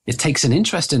 It takes an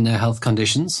interest in their health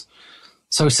conditions.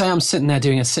 So say I'm sitting there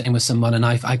doing a sitting with someone and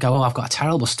I go, oh, I've got a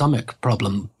terrible stomach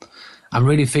problem. I'm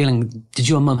really feeling, did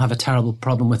your mum have a terrible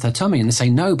problem with her tummy? And they say,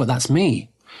 no, but that's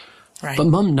me. Right. But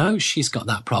mum knows she's got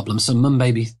that problem. So mum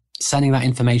may be sending that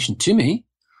information to me,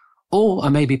 or I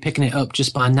may be picking it up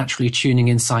just by naturally tuning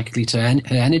in psychically to her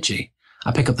energy.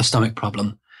 I pick up the stomach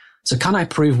problem. So can I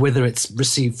prove whether it's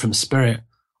received from spirit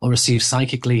or received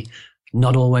psychically?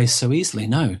 Not always so easily,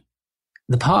 no.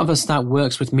 The part of us that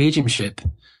works with mediumship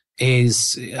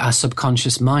is our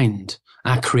subconscious mind,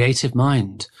 our creative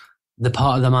mind. The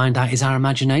part of the mind that is our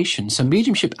imagination. So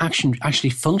mediumship actually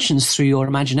functions through your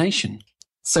imagination.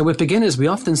 So with beginners, we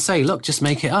often say, look, just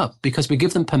make it up, because we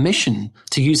give them permission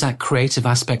to use that creative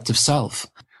aspect of self.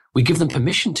 We give them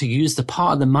permission to use the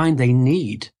part of the mind they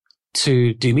need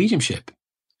to do mediumship.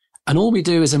 And all we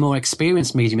do as a more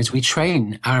experienced medium is we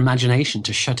train our imagination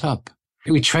to shut up.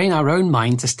 We train our own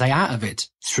mind to stay out of it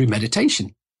through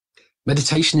meditation.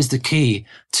 Meditation is the key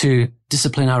to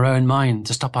discipline our own mind,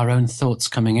 to stop our own thoughts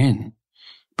coming in.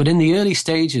 But in the early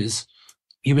stages,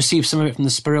 you receive some of it from the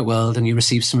spirit world and you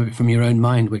receive some of it from your own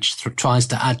mind, which tries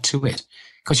to add to it,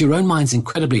 because your own mind's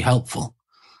incredibly helpful.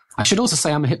 I should also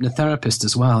say I'm a hypnotherapist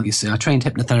as well. You see, I trained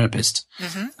hypnotherapist.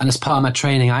 And as part of my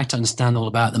training, I had to understand all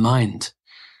about the mind.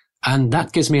 And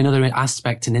that gives me another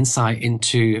aspect and insight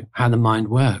into how the mind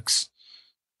works.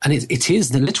 And it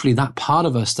is literally that part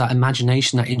of us, that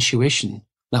imagination, that intuition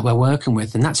that we're working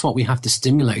with. And that's what we have to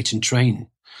stimulate and train.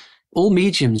 All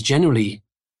mediums generally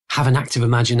have an active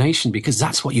imagination because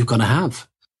that's what you've got to have.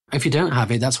 If you don't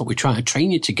have it, that's what we try to train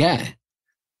you to get.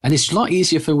 And it's a lot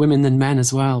easier for women than men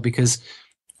as well, because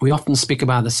we often speak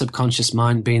about the subconscious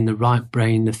mind being the right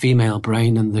brain, the female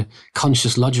brain, and the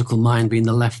conscious logical mind being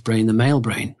the left brain, the male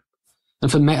brain.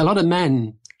 And for a lot of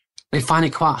men, they find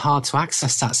it quite hard to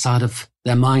access that side of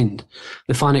their mind.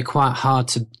 They find it quite hard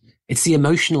to, it's the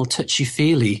emotional,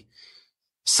 touchy-feely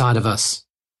side of us.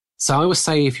 So I always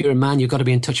say, if you're a man, you've got to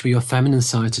be in touch with your feminine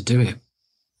side to do it.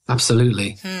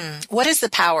 Absolutely. What is the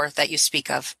power that you speak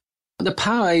of? The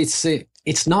power,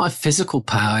 it's not a physical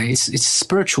power, it's a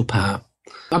spiritual power.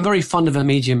 I'm very fond of a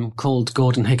medium called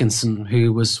Gordon Higginson,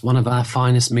 who was one of our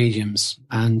finest mediums.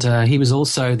 And he was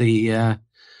also the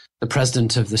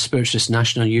president of the Spiritualist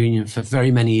National Union for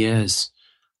very many years.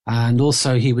 And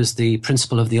also he was the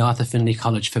principal of the Arthur Findlay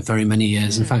College for very many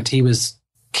years. In fact, he was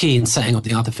key in setting up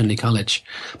the Arthur Findlay College.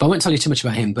 But I won't tell you too much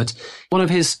about him. But one of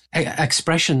his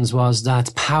expressions was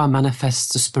that power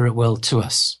manifests the spirit world to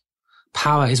us.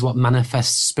 Power is what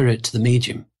manifests spirit to the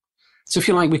medium. So if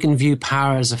you like, we can view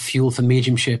power as a fuel for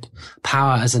mediumship,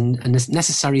 power as a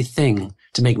necessary thing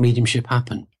to make mediumship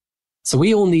happen. So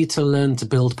we all need to learn to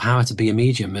build power to be a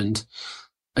medium. And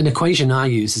an equation I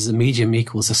use is a medium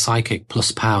equals a psychic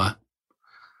plus power.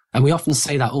 And we often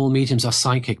say that all mediums are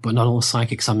psychic, but not all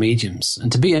psychics are mediums.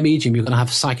 And to be a medium, you're going to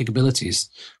have psychic abilities.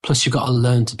 Plus, you've got to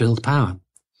learn to build power.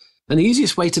 And the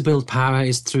easiest way to build power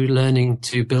is through learning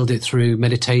to build it through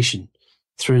meditation,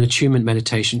 through an attunement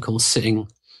meditation called sitting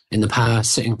in the power,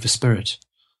 sitting for spirit.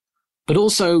 But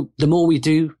also, the more we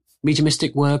do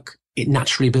mediumistic work, it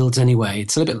naturally builds anyway.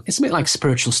 It's a bit like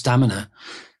spiritual stamina.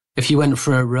 If you went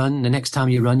for a run, the next time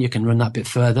you run, you can run that bit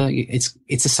further. It's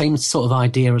the same sort of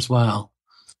idea as well.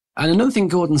 And another thing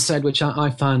Gordon said, which I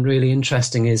found really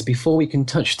interesting, is before we can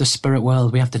touch the spirit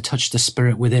world, we have to touch the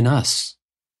spirit within us.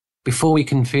 Before we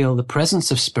can feel the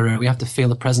presence of spirit, we have to feel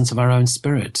the presence of our own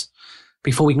spirit.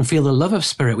 Before we can feel the love of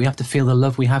spirit, we have to feel the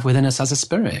love we have within us as a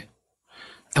spirit.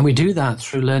 And we do that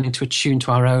through learning to attune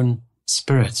to our own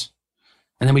spirit.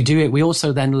 And then we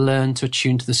also then learn to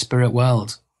attune to the spirit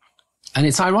world. And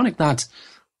it's ironic that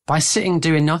by sitting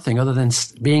doing nothing other than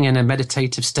being in a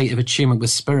meditative state of attunement with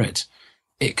spirit,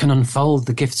 it can unfold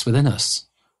the gifts within us,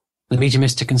 the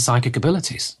mediumistic and psychic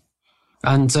abilities.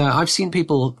 And I've seen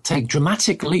people take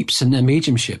dramatic leaps in their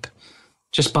mediumship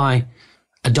just by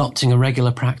adopting a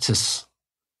regular practice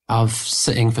of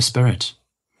sitting for spirit.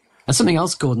 And something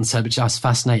else Gordon said, which was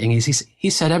fascinating, is he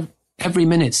said every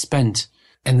minute spent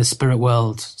in the spirit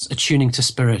world, attuning to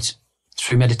spirit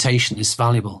through meditation is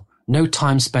valuable. No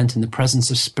time spent in the presence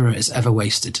of spirit is ever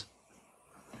wasted.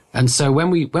 And so when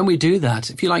we do that,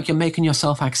 if you like, you're making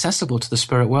yourself accessible to the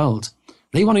spirit world.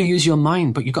 They want to use your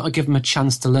mind, but you've got to give them a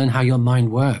chance to learn how your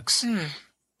mind works.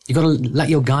 You've got to let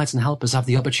your guides and helpers have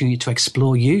the opportunity to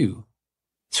explore you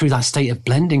through that state of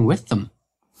blending with them.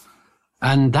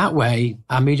 And that way,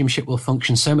 our mediumship will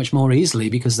function so much more easily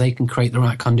because they can create the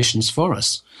right conditions for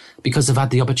us, because they've had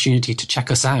the opportunity to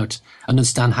check us out and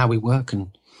understand how we work,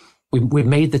 and we've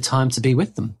made the time to be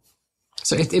with them.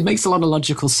 So it makes a lot of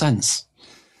logical sense.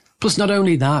 Plus, not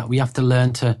only that, we have to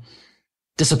learn to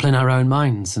discipline our own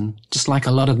minds. And just like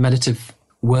a lot of meditative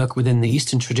work within the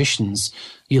Eastern traditions,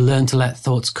 you learn to let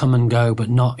thoughts come and go, but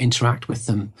not interact with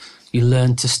them. You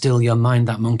learn to still your mind,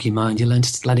 that monkey mind. You learn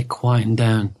to let it quieten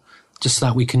down, just so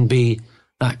that we can be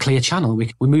that clear channel.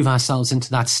 We move ourselves into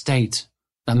that state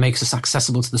that makes us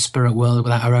accessible to the spirit world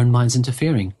without our own minds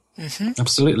interfering.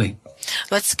 Absolutely.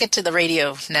 Let's get to the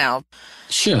radio now.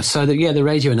 Sure. So the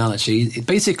radio analogy,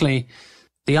 basically,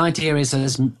 the idea is that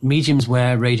as mediums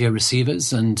wear radio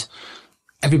receivers, and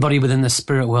everybody within the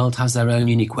spirit world has their own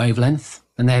unique wavelength,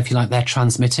 and they, if you like, they're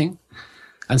transmitting.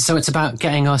 And so it's about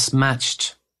getting us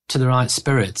matched to the right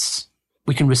spirits.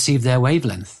 We can receive their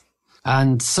wavelength.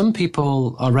 And some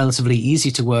people are relatively easy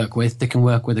to work with. They can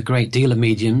work with a great deal of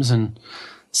mediums, and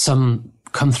some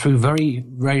come through very,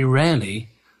 very rarely.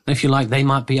 And if you like, they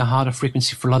might be a harder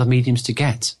frequency for a lot of mediums to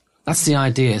get. That's the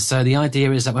idea. So the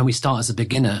idea is that when we start as a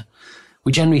beginner,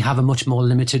 we generally have a much more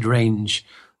limited range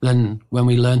than when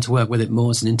we learn to work with it more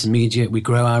as an intermediate. We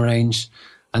grow our range.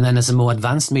 And then as a more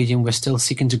advanced medium, we're still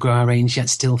seeking to grow our range yet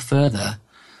still further,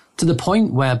 to the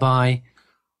point whereby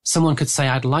someone could say,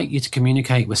 I'd like you to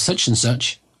communicate with such and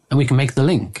such, and we can make the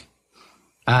link.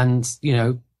 And, you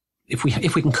know, if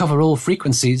we can cover all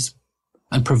frequencies,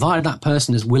 and provided that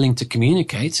person is willing to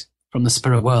communicate from the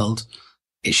spirit world,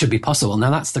 it should be possible. Now,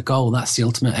 that's the goal. That's the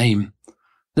ultimate aim.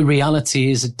 The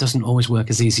reality is it doesn't always work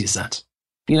as easy as that.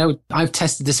 You know, I've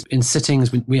tested this in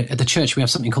sittings. At the church, we have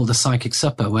something called the Psychic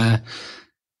Supper, where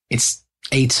it's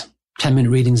 8 10-minute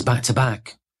readings back to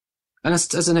back. And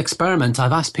as an experiment,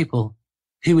 I've asked people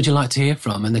who would you like to hear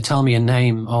from? And they tell me a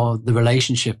name or the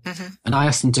relationship. And I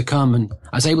asked them to come, and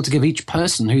I was able to give each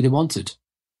person who they wanted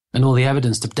and all the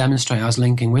evidence to demonstrate I was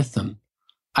linking with them.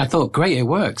 I thought, great, it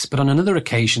works. But on another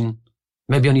occasion,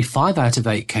 maybe only 5 out of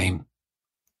 8 came.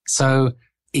 So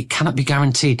it cannot be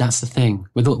guaranteed. That's the thing.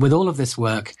 With all of this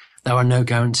work, there are no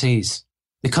guarantees.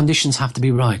 The conditions have to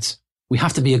be right. We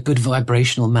have to be a good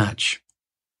vibrational match.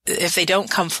 If they don't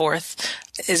come forth,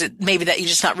 is it maybe that you're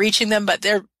just not reaching them, but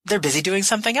they're busy doing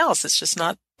something else? It's just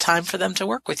not time for them to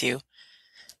work with you.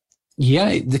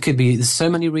 Yeah, there's so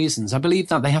many reasons. I believe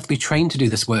that they have to be trained to do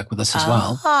this work with us as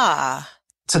well.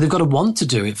 So they've got to want to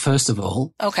do it, first of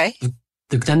all. Okay.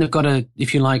 Then they've got to,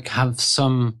 if you like, have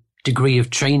some degree of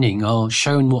training or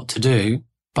shown what to do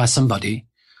by somebody.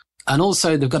 And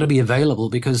also they've got to be available,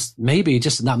 because maybe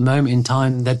just at that moment in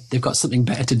time that they've got something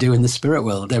better to do in the spirit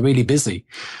world. They're really busy.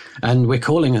 And we're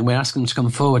calling and we're asking them to come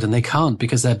forward, and they can't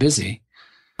because they're busy.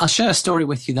 I'll share a story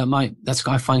with you that's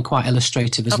I find quite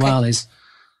illustrative as well. Is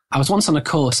I was once on a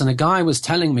course, and a guy was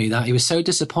telling me that he was so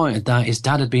disappointed that his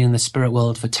dad had been in the spirit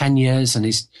world for 10 years, and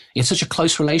he had such a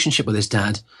close relationship with his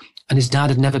dad, and his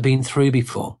dad had never been through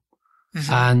before.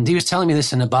 And he was telling me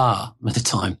this in a bar at the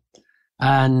time.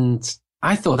 And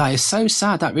I thought, that is so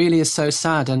sad. That really is so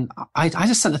sad. And I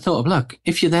just sent the thought of, look,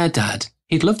 if you're there, Dad,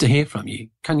 he'd love to hear from you.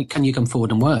 Can you come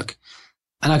forward and work?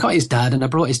 And I got his dad, and I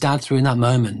brought his dad through in that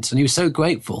moment, and he was so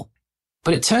grateful.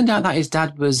 But it turned out that his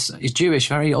dad is Jewish,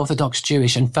 very Orthodox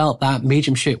Jewish, and felt that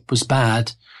mediumship was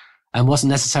bad and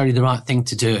wasn't necessarily the right thing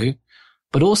to do,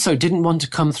 but also didn't want to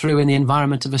come through in the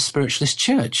environment of a spiritualist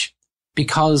church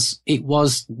because it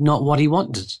was not what he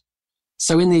wanted.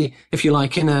 So if you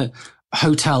like, in a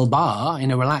hotel bar,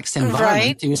 in a relaxed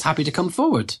environment, he was happy to come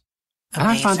forward. Amazing. And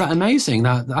I found that amazing.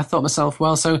 That I thought myself,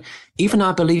 well, so even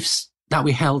our beliefs that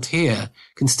we held here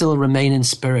can still remain in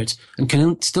spirit and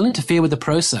can still interfere with the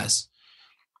process.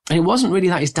 And it wasn't really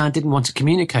that his dad didn't want to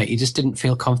communicate. He just didn't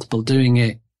feel comfortable doing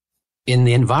it in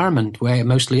the environment where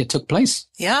mostly it took place.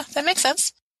 Yeah, that makes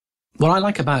sense. What I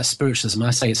like about spiritualism,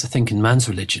 I say it's a thinking man's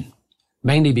religion,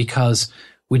 mainly because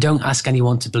we don't ask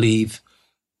anyone to believe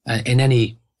in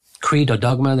any creed or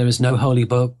dogma. There is no holy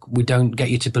book. We don't get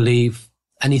you to believe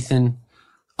anything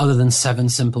other than 7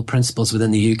 simple principles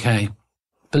within the UK.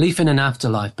 Belief in an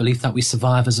afterlife, belief that we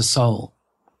survive as a soul,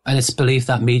 and it's belief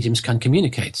that mediums can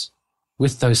communicate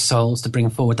with those souls to bring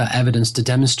forward that evidence to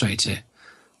demonstrate it.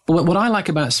 But what I like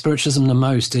about spiritualism the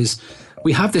most is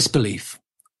we have this belief.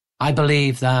 I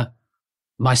believe that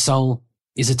my soul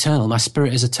is eternal. My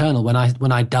spirit is eternal. When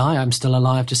I die, I'm still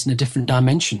alive, just in a different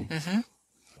dimension.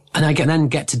 And I then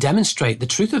get to demonstrate the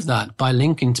truth of that by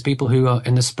linking to people who are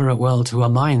in the spirit world, who are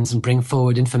minds, and bring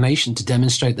forward information to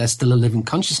demonstrate they're still a living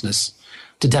consciousness,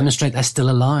 to demonstrate they're still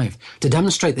alive, to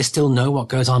demonstrate they still know what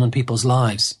goes on in people's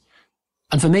lives.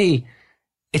 And for me,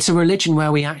 it's a religion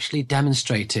where we actually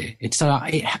demonstrate it.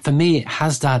 For me, it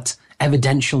has that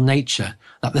evidential nature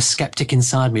that the skeptic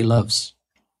inside me loves.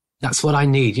 That's what I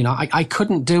need. I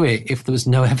couldn't do it if there was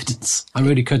no evidence. I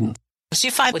really couldn't. So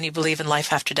you find when you believe in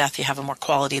life after death, you have a more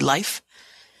quality life?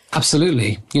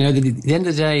 Absolutely. At the end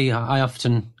of the day, I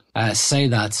often say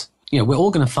that, we're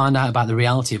all going to find out about the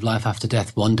reality of life after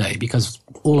death one day, because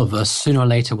all of us, sooner or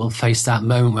later, will face that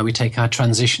moment where we take our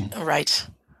transition. Right.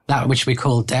 That which we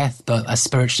call death, but as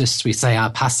spiritualists, we say our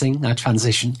passing, our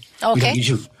transition. Okay.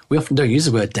 We often don't use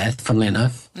the word death, funnily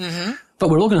enough. But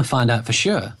we're all going to find out for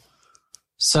sure.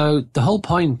 So the whole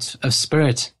point of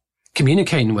spirit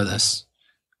communicating with us,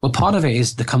 well, part of it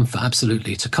is the comfort,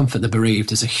 absolutely. To comfort the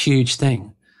bereaved is a huge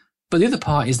thing. But the other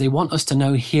part is they want us to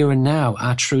know here and now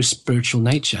our true spiritual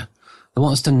nature. They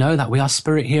want us to know that we are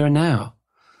spirit here and now.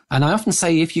 And I often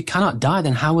say, if you cannot die,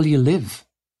 then how will you live?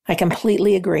 I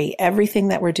completely agree. Everything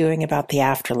that we're doing about the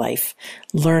afterlife,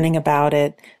 learning about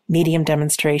it, medium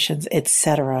demonstrations,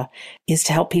 etc., is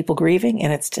to help people grieving,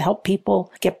 and it's to help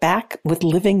people get back with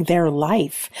living their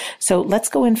life. So let's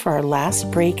go in for our last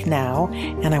break now,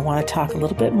 and I want to talk a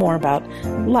little bit more about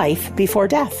life before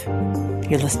death.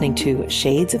 You're listening to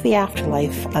Shades of the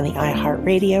Afterlife on the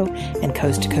iHeartRadio and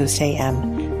Coast to Coast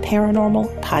AM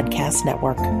Paranormal Podcast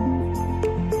Network.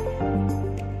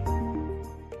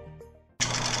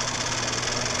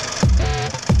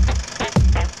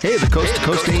 Hey, the Coast to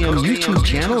Coast AM YouTube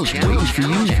channel is waiting for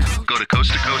you now. Go to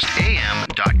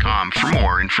coasttocoastam.com for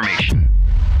more information.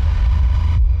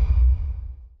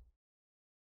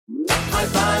 High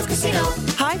Five Casino.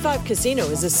 High Five Casino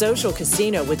is a social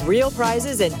casino with real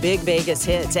prizes and big Vegas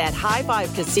hits at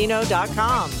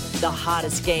highfivecasino.com. The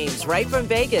hottest games right from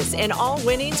Vegas, and all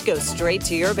winnings go straight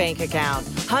to your bank account.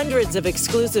 Hundreds of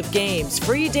exclusive games,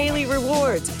 free daily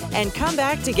rewards, and come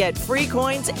back to get free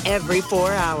coins every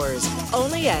 4 hours.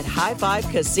 Only only at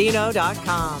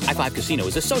highfivecasino.com. High Five Casino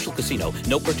is a social casino.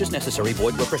 No purchase necessary.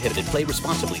 Void where prohibited. Play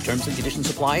responsibly. Terms and conditions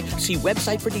apply. See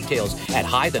website for details at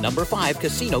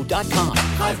high5casino.com.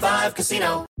 High Five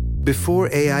Casino. Before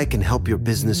AI can help your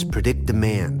business predict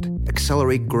demand,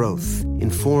 accelerate growth,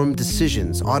 inform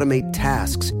decisions, automate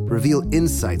tasks, reveal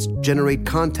insights, generate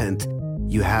content,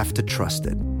 you have to trust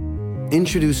it.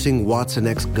 Introducing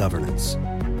watsonx Governance,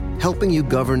 helping you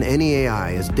govern any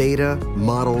AI as data,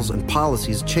 models, and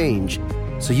policies change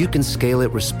so you can scale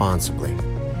it responsibly.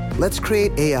 Let's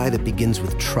create AI that begins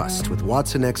with trust with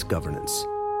watsonx Governance.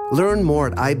 Learn more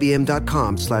at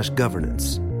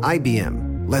ibm.com/governance.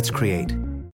 IBM, let's create.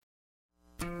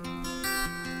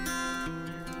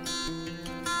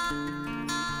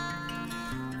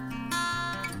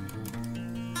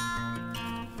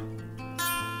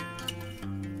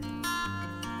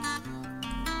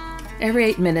 Every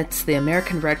 8 minutes, the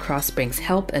American Red Cross brings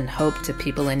help and hope to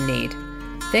people in need.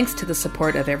 Thanks to the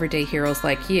support of everyday heroes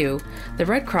like you, the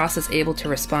Red Cross is able to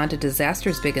respond to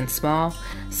disasters big and small,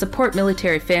 support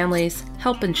military families,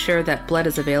 help ensure that blood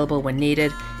is available when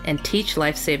needed, and teach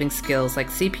life-saving skills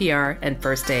like CPR and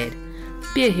first aid.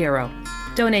 Be a hero.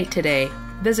 Donate today.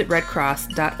 Visit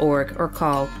redcross.org or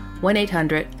call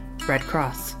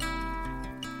 1-800-RED-CROSS.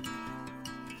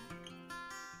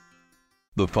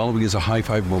 The following is a high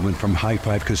five moment from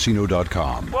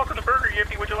high5casino.com. Welcome to Burger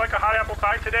Yippee. Would you like a hot apple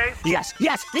pie today? Yes,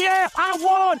 yeah, I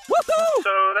won! Woohoo!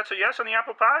 So that's a yes on the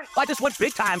apple pie? I just went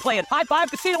big time playing High Five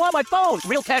Casino on my phone.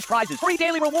 Real cash prizes, free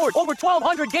daily rewards, over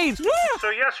 1,200 games. Yeah!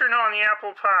 So yes or no on the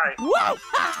apple pie? Whoa!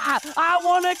 I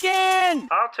won again!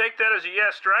 I'll take that as a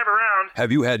yes. Drive around.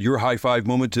 Have you had your high five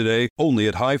moment today? Only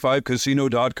at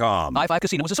high5casino.com. High Five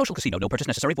Casino is a social casino. No purchase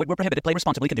necessary. Void where prohibited. Play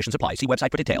responsibly. Conditions apply. See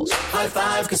website for details. High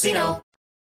Five Casino.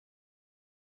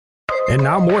 And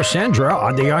now more Sandra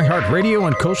on the iHeartRadio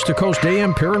and Coast to Coast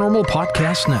AM Paranormal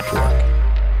Podcast Network.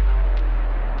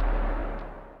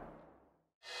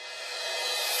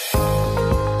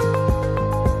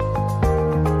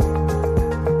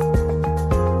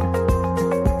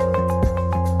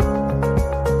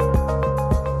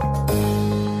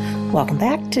 Welcome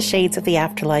back to Shades of the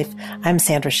Afterlife. I'm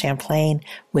Sandra Champlain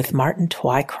with Martin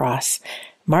Twycross.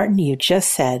 Martin, you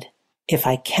just said, if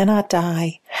I cannot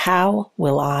die, how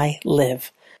will I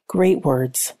live? Great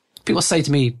words. People say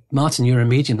to me, Martin, you're a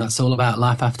medium. That's all about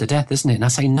life after death, isn't it? And I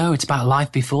say, no, it's about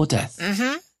life before death.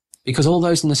 Mm-hmm. Because all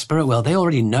those in the spirit world, they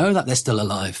already know that they're still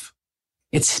alive.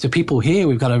 It's the people here,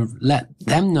 we've got to let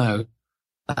them know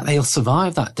that they'll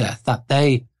survive that death, that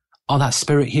they are that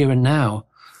spirit here and now,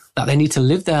 that they need to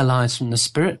live their lives from the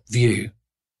spirit view,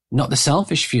 not the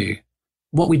selfish view.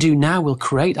 What we do now will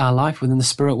create our life within the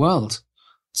spirit world.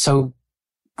 So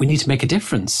we need to make a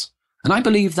difference. And I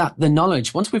believe that the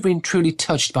knowledge, once we've been truly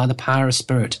touched by the power of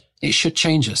spirit, it should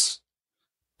change us.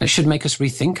 It should make us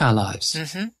rethink our lives.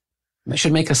 Mm-hmm. It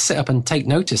should make us sit up and take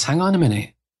notice. Hang on a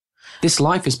minute. This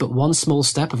life is but one small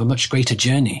step of a much greater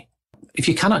journey. If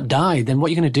you cannot die, then what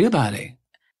are you going to do about it?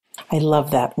 I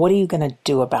love that. What are you going to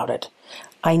do about it?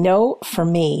 I know for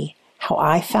me, how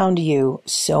I found you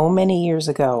so many years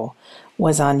ago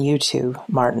was on YouTube,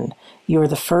 Martin. You were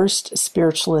the first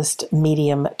spiritualist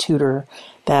medium tutor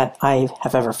that I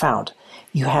have ever found.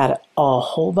 You had a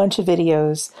whole bunch of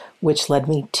videos, which led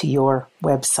me to your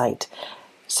website.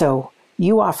 So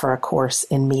you offer a course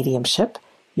in mediumship.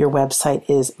 Your website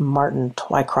is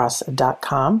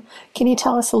martintwycross.com. Can you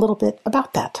tell us a little bit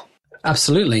about that?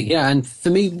 Absolutely, yeah. And for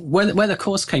me, where the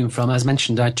course came from, as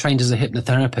mentioned, I trained as a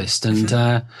hypnotherapist.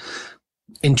 And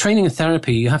in training in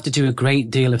therapy, you have to do a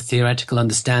great deal of theoretical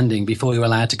understanding before you're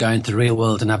allowed to go into the real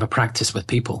world and have a practice with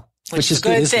people. Which is a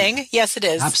good thing. Yes, it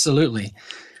is. Absolutely.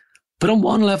 But on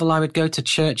one level, I would go to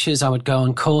churches, I would go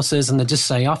on courses, and they'd just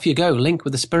say, off you go, link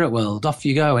with the spirit world, off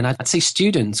you go. And I'd see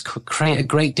students create a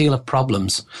great deal of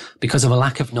problems because of a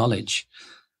lack of knowledge.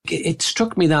 It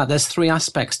struck me that there's three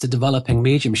aspects to developing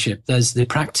mediumship. There's the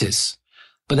practice,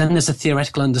 but then there's a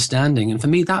theoretical understanding. And for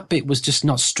me, that bit was just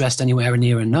not stressed anywhere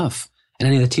near enough in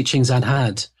any of the teachings I'd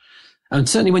had. And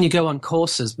certainly when you go on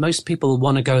courses, most people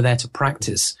want to go there to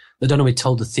practice. They don't want to be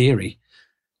told the theory.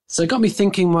 So it got me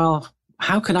thinking, well,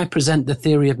 how can I present the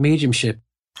theory of mediumship?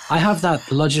 I have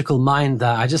that logical mind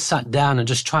that I just sat down and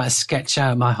just try to sketch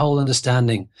out my whole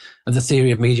understanding of the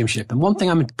theory of mediumship. And one thing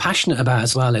I'm passionate about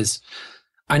as well is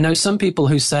I know some people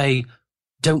who say,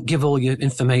 don't give all your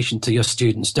information to your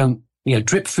students. Don't,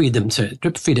 drip feed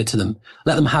it to them.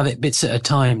 Let them have it bits at a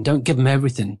time. Don't give them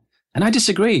everything. And I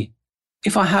disagree.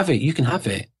 If I have it, you can have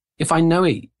it. If I know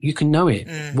it, you can know it.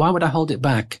 Why would I hold it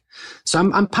back? So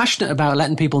I'm passionate about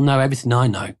letting people know everything I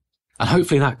know. And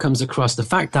hopefully that comes across. The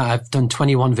fact that I've done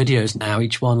 21 videos now,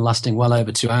 each one lasting well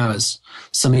over 2 hours,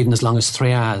 some even as long as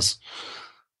 3 hours.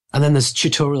 And then there's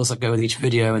tutorials that go with each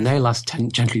video, and they last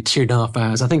generally 2.5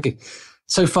 hours. I think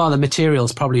so far the material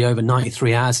is probably over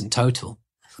 93 hours in total.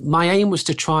 My aim was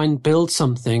to try and build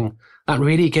something that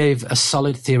really gave a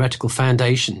solid theoretical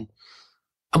foundation.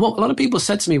 And what a lot of people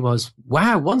said to me was,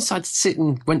 wow, once I'd sit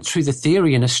and went through the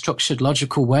theory in a structured,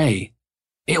 logical way,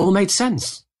 it all made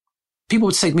sense. People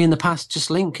would say to me in the past, just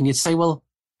link. And you'd say, well,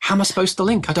 how am I supposed to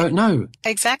link? I don't know.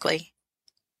 Exactly.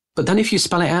 But then if you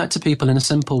spell it out to people in a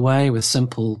simple way with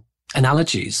simple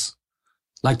analogies,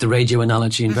 like the radio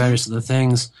analogy and various other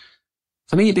things,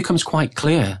 for me, it becomes quite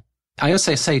clear. I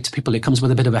also say to people, it comes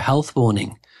with a bit of a health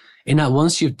warning in that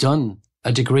once you've done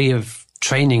a degree of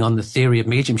training on the theory of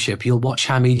mediumship, you'll watch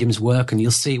how mediums work and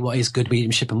you'll see what is good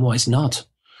mediumship and what is not.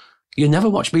 You'll never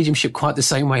watch mediumship quite the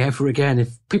same way ever again.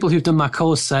 If people who've done my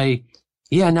course say,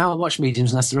 yeah, now I watch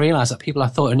mediums and I realize that people I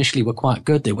thought initially were quite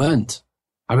good, they weren't.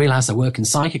 I realize they're working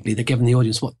psychically. They're giving the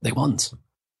audience what they want.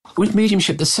 With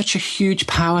mediumship, there's such a huge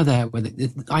power there.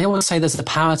 I always say there's the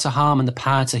power to harm and the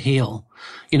power to heal.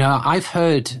 You know, I've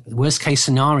heard worst case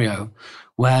scenario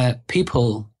where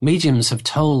mediums have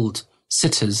told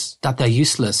sitters that they're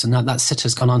useless and that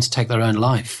sitter's gone on to take their own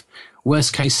life.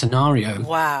 Worst case scenario.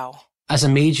 Wow. As a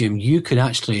medium, you could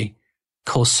actually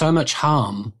cause so much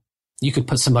harm. You could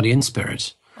put somebody in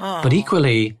spirit. Oh. But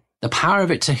equally, the power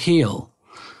of it to heal.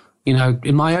 You know,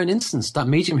 in my own instance, that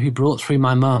medium who brought through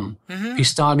my mum, who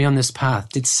started me on this path,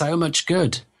 did so much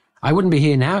good. I wouldn't be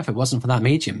here now if it wasn't for that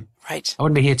medium. Right. I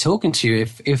wouldn't be here talking to you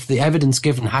if the evidence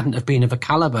given hadn't have been of a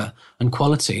caliber and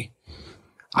quality.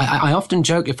 I often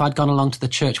joke if I'd gone along to the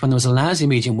church when there was a lousy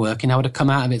medium working, I would have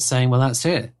come out of it saying, well, that's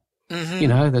it. You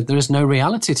know, there is no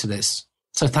reality to this.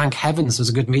 So thank heavens there was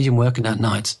a good medium working that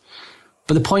night.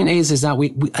 But the point is that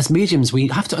we, as mediums, we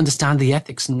have to understand the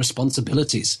ethics and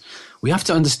responsibilities. We have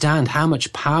to understand how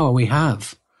much power we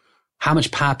have, how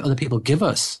much power other people give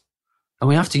us. And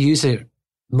we have to use it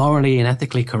morally and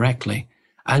ethically correctly.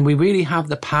 And we really have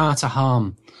the power to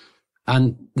harm.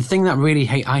 And the thing that really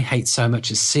I hate so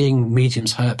much is seeing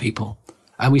mediums hurt people.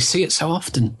 And we see it so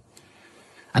often.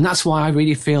 And that's why I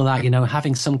really feel that, you know,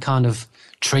 having some kind of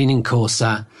training course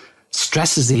that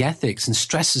stresses the ethics and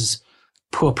stresses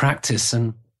poor practice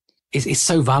and is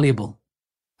so valuable.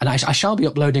 And I shall be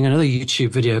uploading another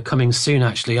YouTube video coming soon,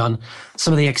 actually, on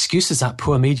some of the excuses that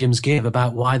poor mediums give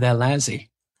about why they're lousy.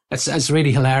 It's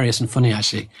really hilarious and funny,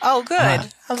 actually. Oh, good.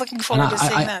 I'm looking forward to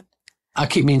seeing that. I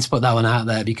keep meaning to put that one out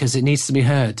there because it needs to be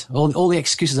heard. All the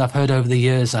excuses I've heard over the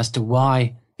years as to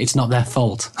why it's not their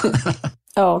fault.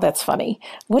 Oh, that's funny.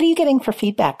 What are you getting for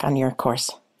feedback on your course?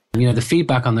 You know, the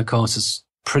feedback on the course is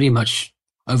pretty much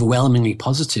overwhelmingly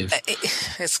positive.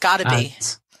 It's got to be.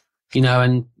 You know,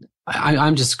 and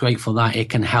I'm just grateful that it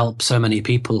can help so many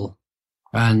people.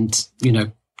 And, you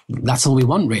know, that's all we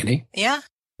want, really. Yeah.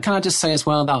 Can I just say as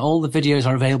well that all the videos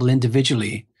are available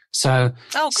individually? So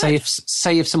say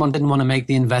if someone didn't want to make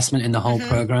the investment in the whole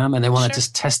program and they want to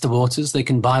just test the waters, they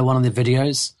can buy one of the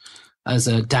videos as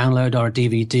a download or a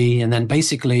DVD. And then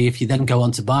basically, if you then go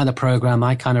on to buy the program,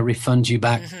 I kind of refund you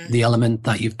back the element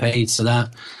that you've paid so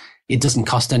that it doesn't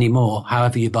cost any more,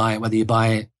 however you buy it, whether you buy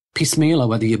it piecemeal or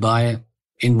whether you buy it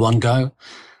in one go.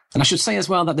 And I should say as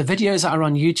well that the videos that are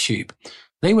on YouTube,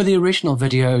 they were the original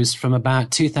videos from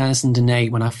about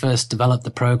 2008 when I first developed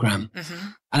the program.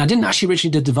 And I didn't actually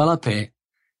originally develop it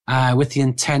with the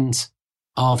intent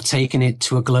of taking it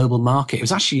to a global market. It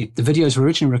was actually, the videos were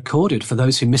originally recorded for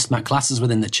those who missed my classes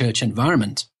within the church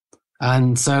environment.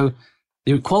 And so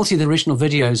the quality of the original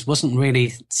videos wasn't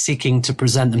really seeking to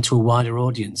present them to a wider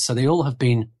audience. So they all have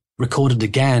been recorded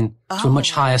again to a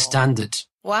much higher standard.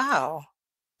 Wow.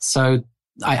 So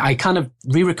I kind of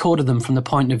re-recorded them from the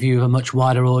point of view of a much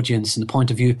wider audience and the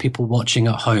point of view of people watching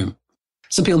at home.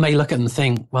 Some people may look at them and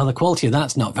think, well, the quality of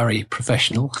that's not very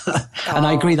professional. And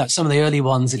I agree that some of the early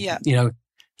ones, you know,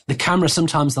 the camera,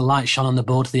 sometimes the light shone on the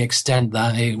board to the extent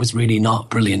that it was really not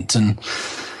brilliant. And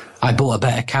I bought a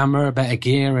better camera, a better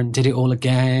gear and did it all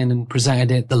again and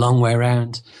presented it the long way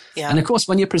around. Yeah. And of course,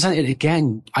 when you present it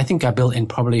again, I think I built in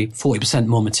probably 40%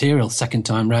 more material second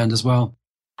time round as well.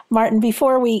 Martin,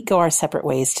 before we go our separate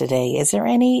ways today, is there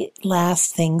any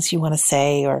last things you want to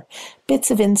say or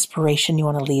bits of inspiration you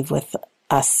want to leave with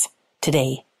us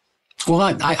today? Well,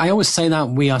 I always say that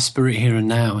we are spirit here and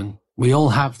now, and we all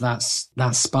have that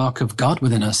spark of God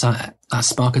within us, that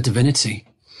spark of divinity.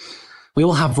 We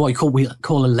all have what we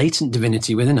call a latent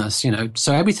divinity within us, you know.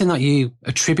 So everything that you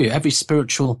attribute, every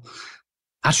spiritual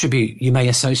attribute you may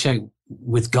associate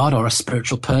with God or a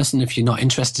spiritual person, if you're not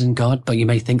interested in God, but you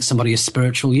may think somebody is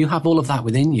spiritual, you have all of that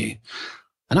within you.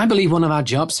 And I believe one of our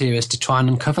jobs here is to try and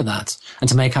uncover that and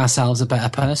to make ourselves a better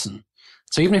person.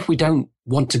 So even if we don't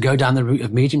want to go down the route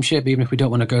of mediumship, even if we don't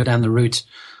want to go down the route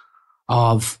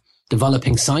of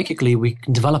developing psychically, we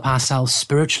can develop ourselves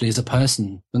spiritually as a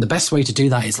person. And the best way to do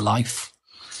that is life.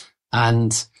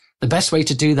 And the best way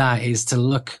to do that is to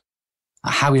look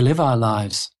at how we live our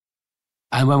lives.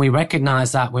 And when we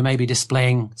recognize that we may be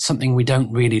displaying something we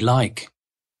don't really like,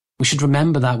 we should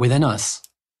remember that within us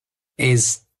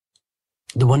is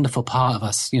the wonderful part of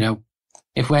us. You know,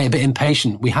 if we're a bit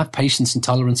impatient, we have patience and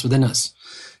tolerance within us.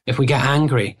 If we get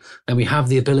angry, then we have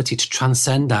the ability to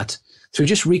transcend that through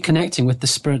just reconnecting with the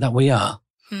spirit that we are.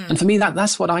 And for me,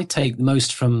 that's what I take the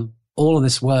most from all of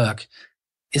this work,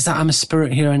 is that I'm a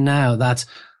spirit here and now, that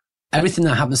everything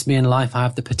that happens to me in life, I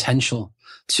have the potential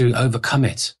to overcome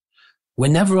it.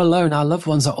 We're never alone. Our loved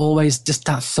ones are always just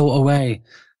that thought away.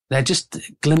 They're just a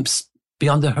glimpse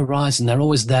beyond the horizon. They're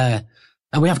always there.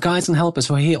 And we have guides and helpers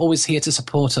who are always here to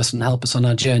support us and help us on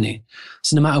our journey.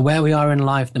 So no matter where we are in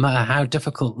life, no matter how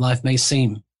difficult life may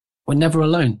seem, we're never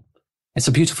alone. It's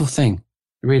a beautiful thing.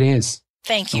 It really is.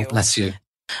 Thank you. Oh, bless you.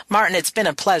 Martin, it's been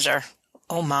a pleasure.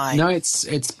 Oh, my. No, it's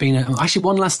been... actually,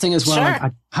 one last thing as well. Sure.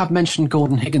 I have mentioned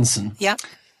Gordon Higginson. Yeah.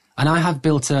 And I have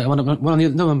built... one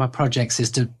of my projects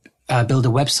is to build a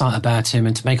website about him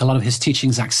and to make a lot of his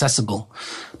teachings accessible,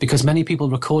 because many people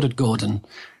recorded Gordon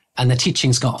and the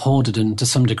teachings got hoarded and to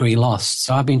some degree lost.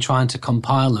 So I've been trying to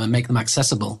compile them and make them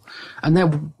accessible. And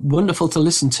they're wonderful to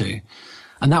listen to.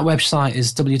 And that website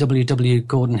is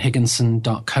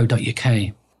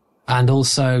www.gordonhigginson.co.uk. And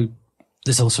also,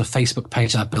 there's also a Facebook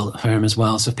page I built for him as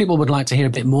well. So if people would like to hear a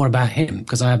bit more about him,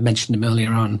 because I have mentioned him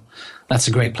earlier on, that's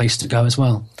a great place to go as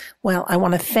well. Well, I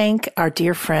want to thank our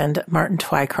dear friend, Martin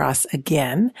Twycross,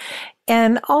 again.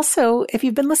 And also, if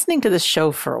you've been listening to this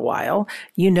show for a while,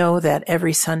 you know that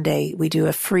every Sunday we do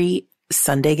a free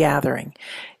Sunday gathering.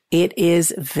 It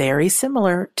is very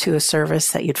similar to a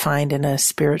service that you'd find in a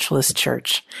spiritualist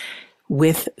church,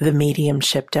 with the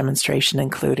mediumship demonstration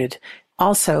included.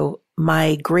 Also,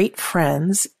 my great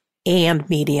friends and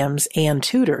mediums and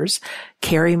tutors,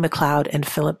 Carrie McLeod and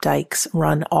Philip Dykes,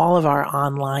 run all of our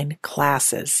online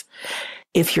classes.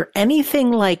 If you're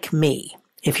anything like me,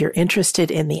 if you're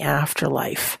interested in the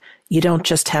afterlife, you don't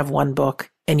just have one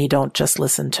book and you don't just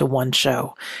listen to one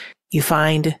show. You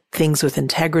find things with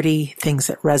integrity, things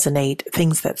that resonate,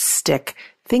 things that stick,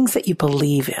 things that you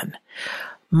believe in.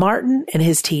 Martin and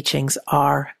his teachings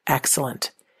are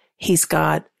excellent. He's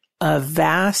got a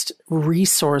vast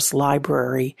resource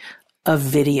library of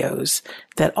videos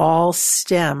that all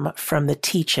stem from the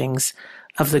teachings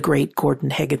of the great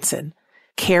Gordon Higginson.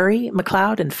 Carrie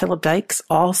McLeod and Philip Dykes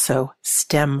also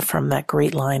stem from that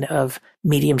great line of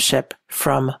mediumship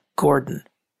from Gordon.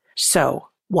 So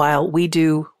while we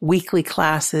do weekly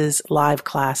classes, live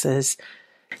classes,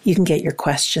 you can get your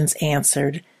questions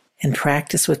answered and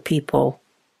practice with people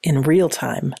in real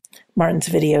time. Martin's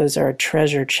videos are a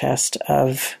treasure chest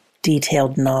of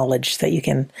detailed knowledge that you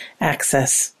can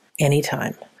access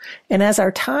anytime. And as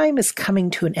our time is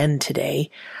coming to an end today,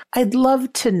 I'd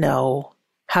love to know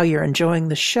how you're enjoying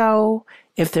the show,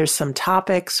 if there's some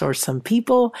topics or some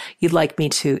people you'd like me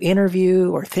to interview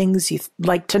or things you'd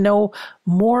like to know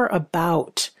more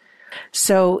about.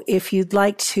 So if you'd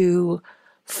like to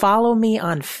follow me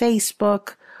on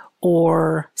Facebook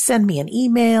or send me an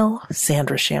email,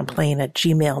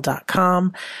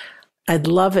 sandrachamplain@gmail.com. I'd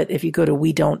love it if you go to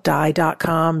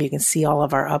wedon'tdie.com. You can see all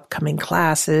of our upcoming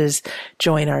classes,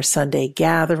 join our Sunday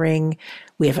gathering.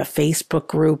 We have a Facebook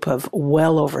group of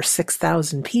well over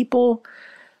 6,000 people,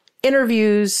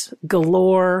 interviews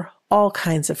galore, all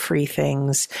kinds of free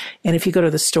things. And if you go to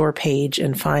the store page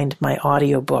and find my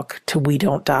audiobook to We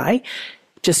Don't Die,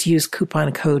 just use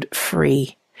coupon code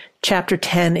FREE. Chapter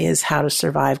 10 is How to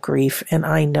Survive Grief. And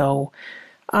I know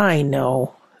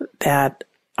that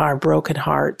our broken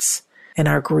hearts and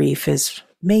our grief is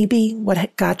maybe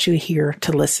what got you here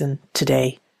to listen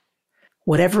today.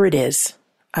 Whatever it is,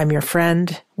 I'm your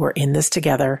friend. We're in this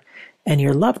together, and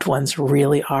your loved ones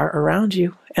really are around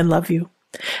you and love you.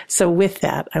 So with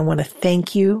that, I want to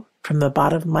thank you from the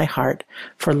bottom of my heart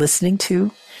for listening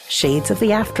to Shades of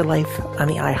the Afterlife on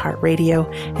the iHeartRadio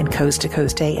and Coast to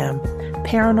Coast AM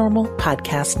Paranormal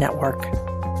Podcast Network.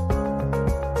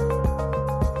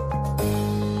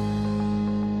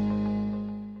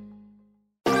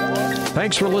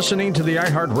 Thanks for listening to the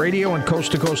iHeartRadio and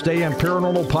Coast to Coast AM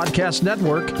Paranormal Podcast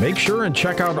Network. Make sure and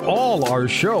check out all our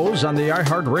shows on the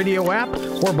iHeartRadio app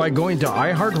or by going to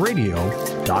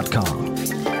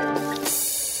iHeartRadio.com.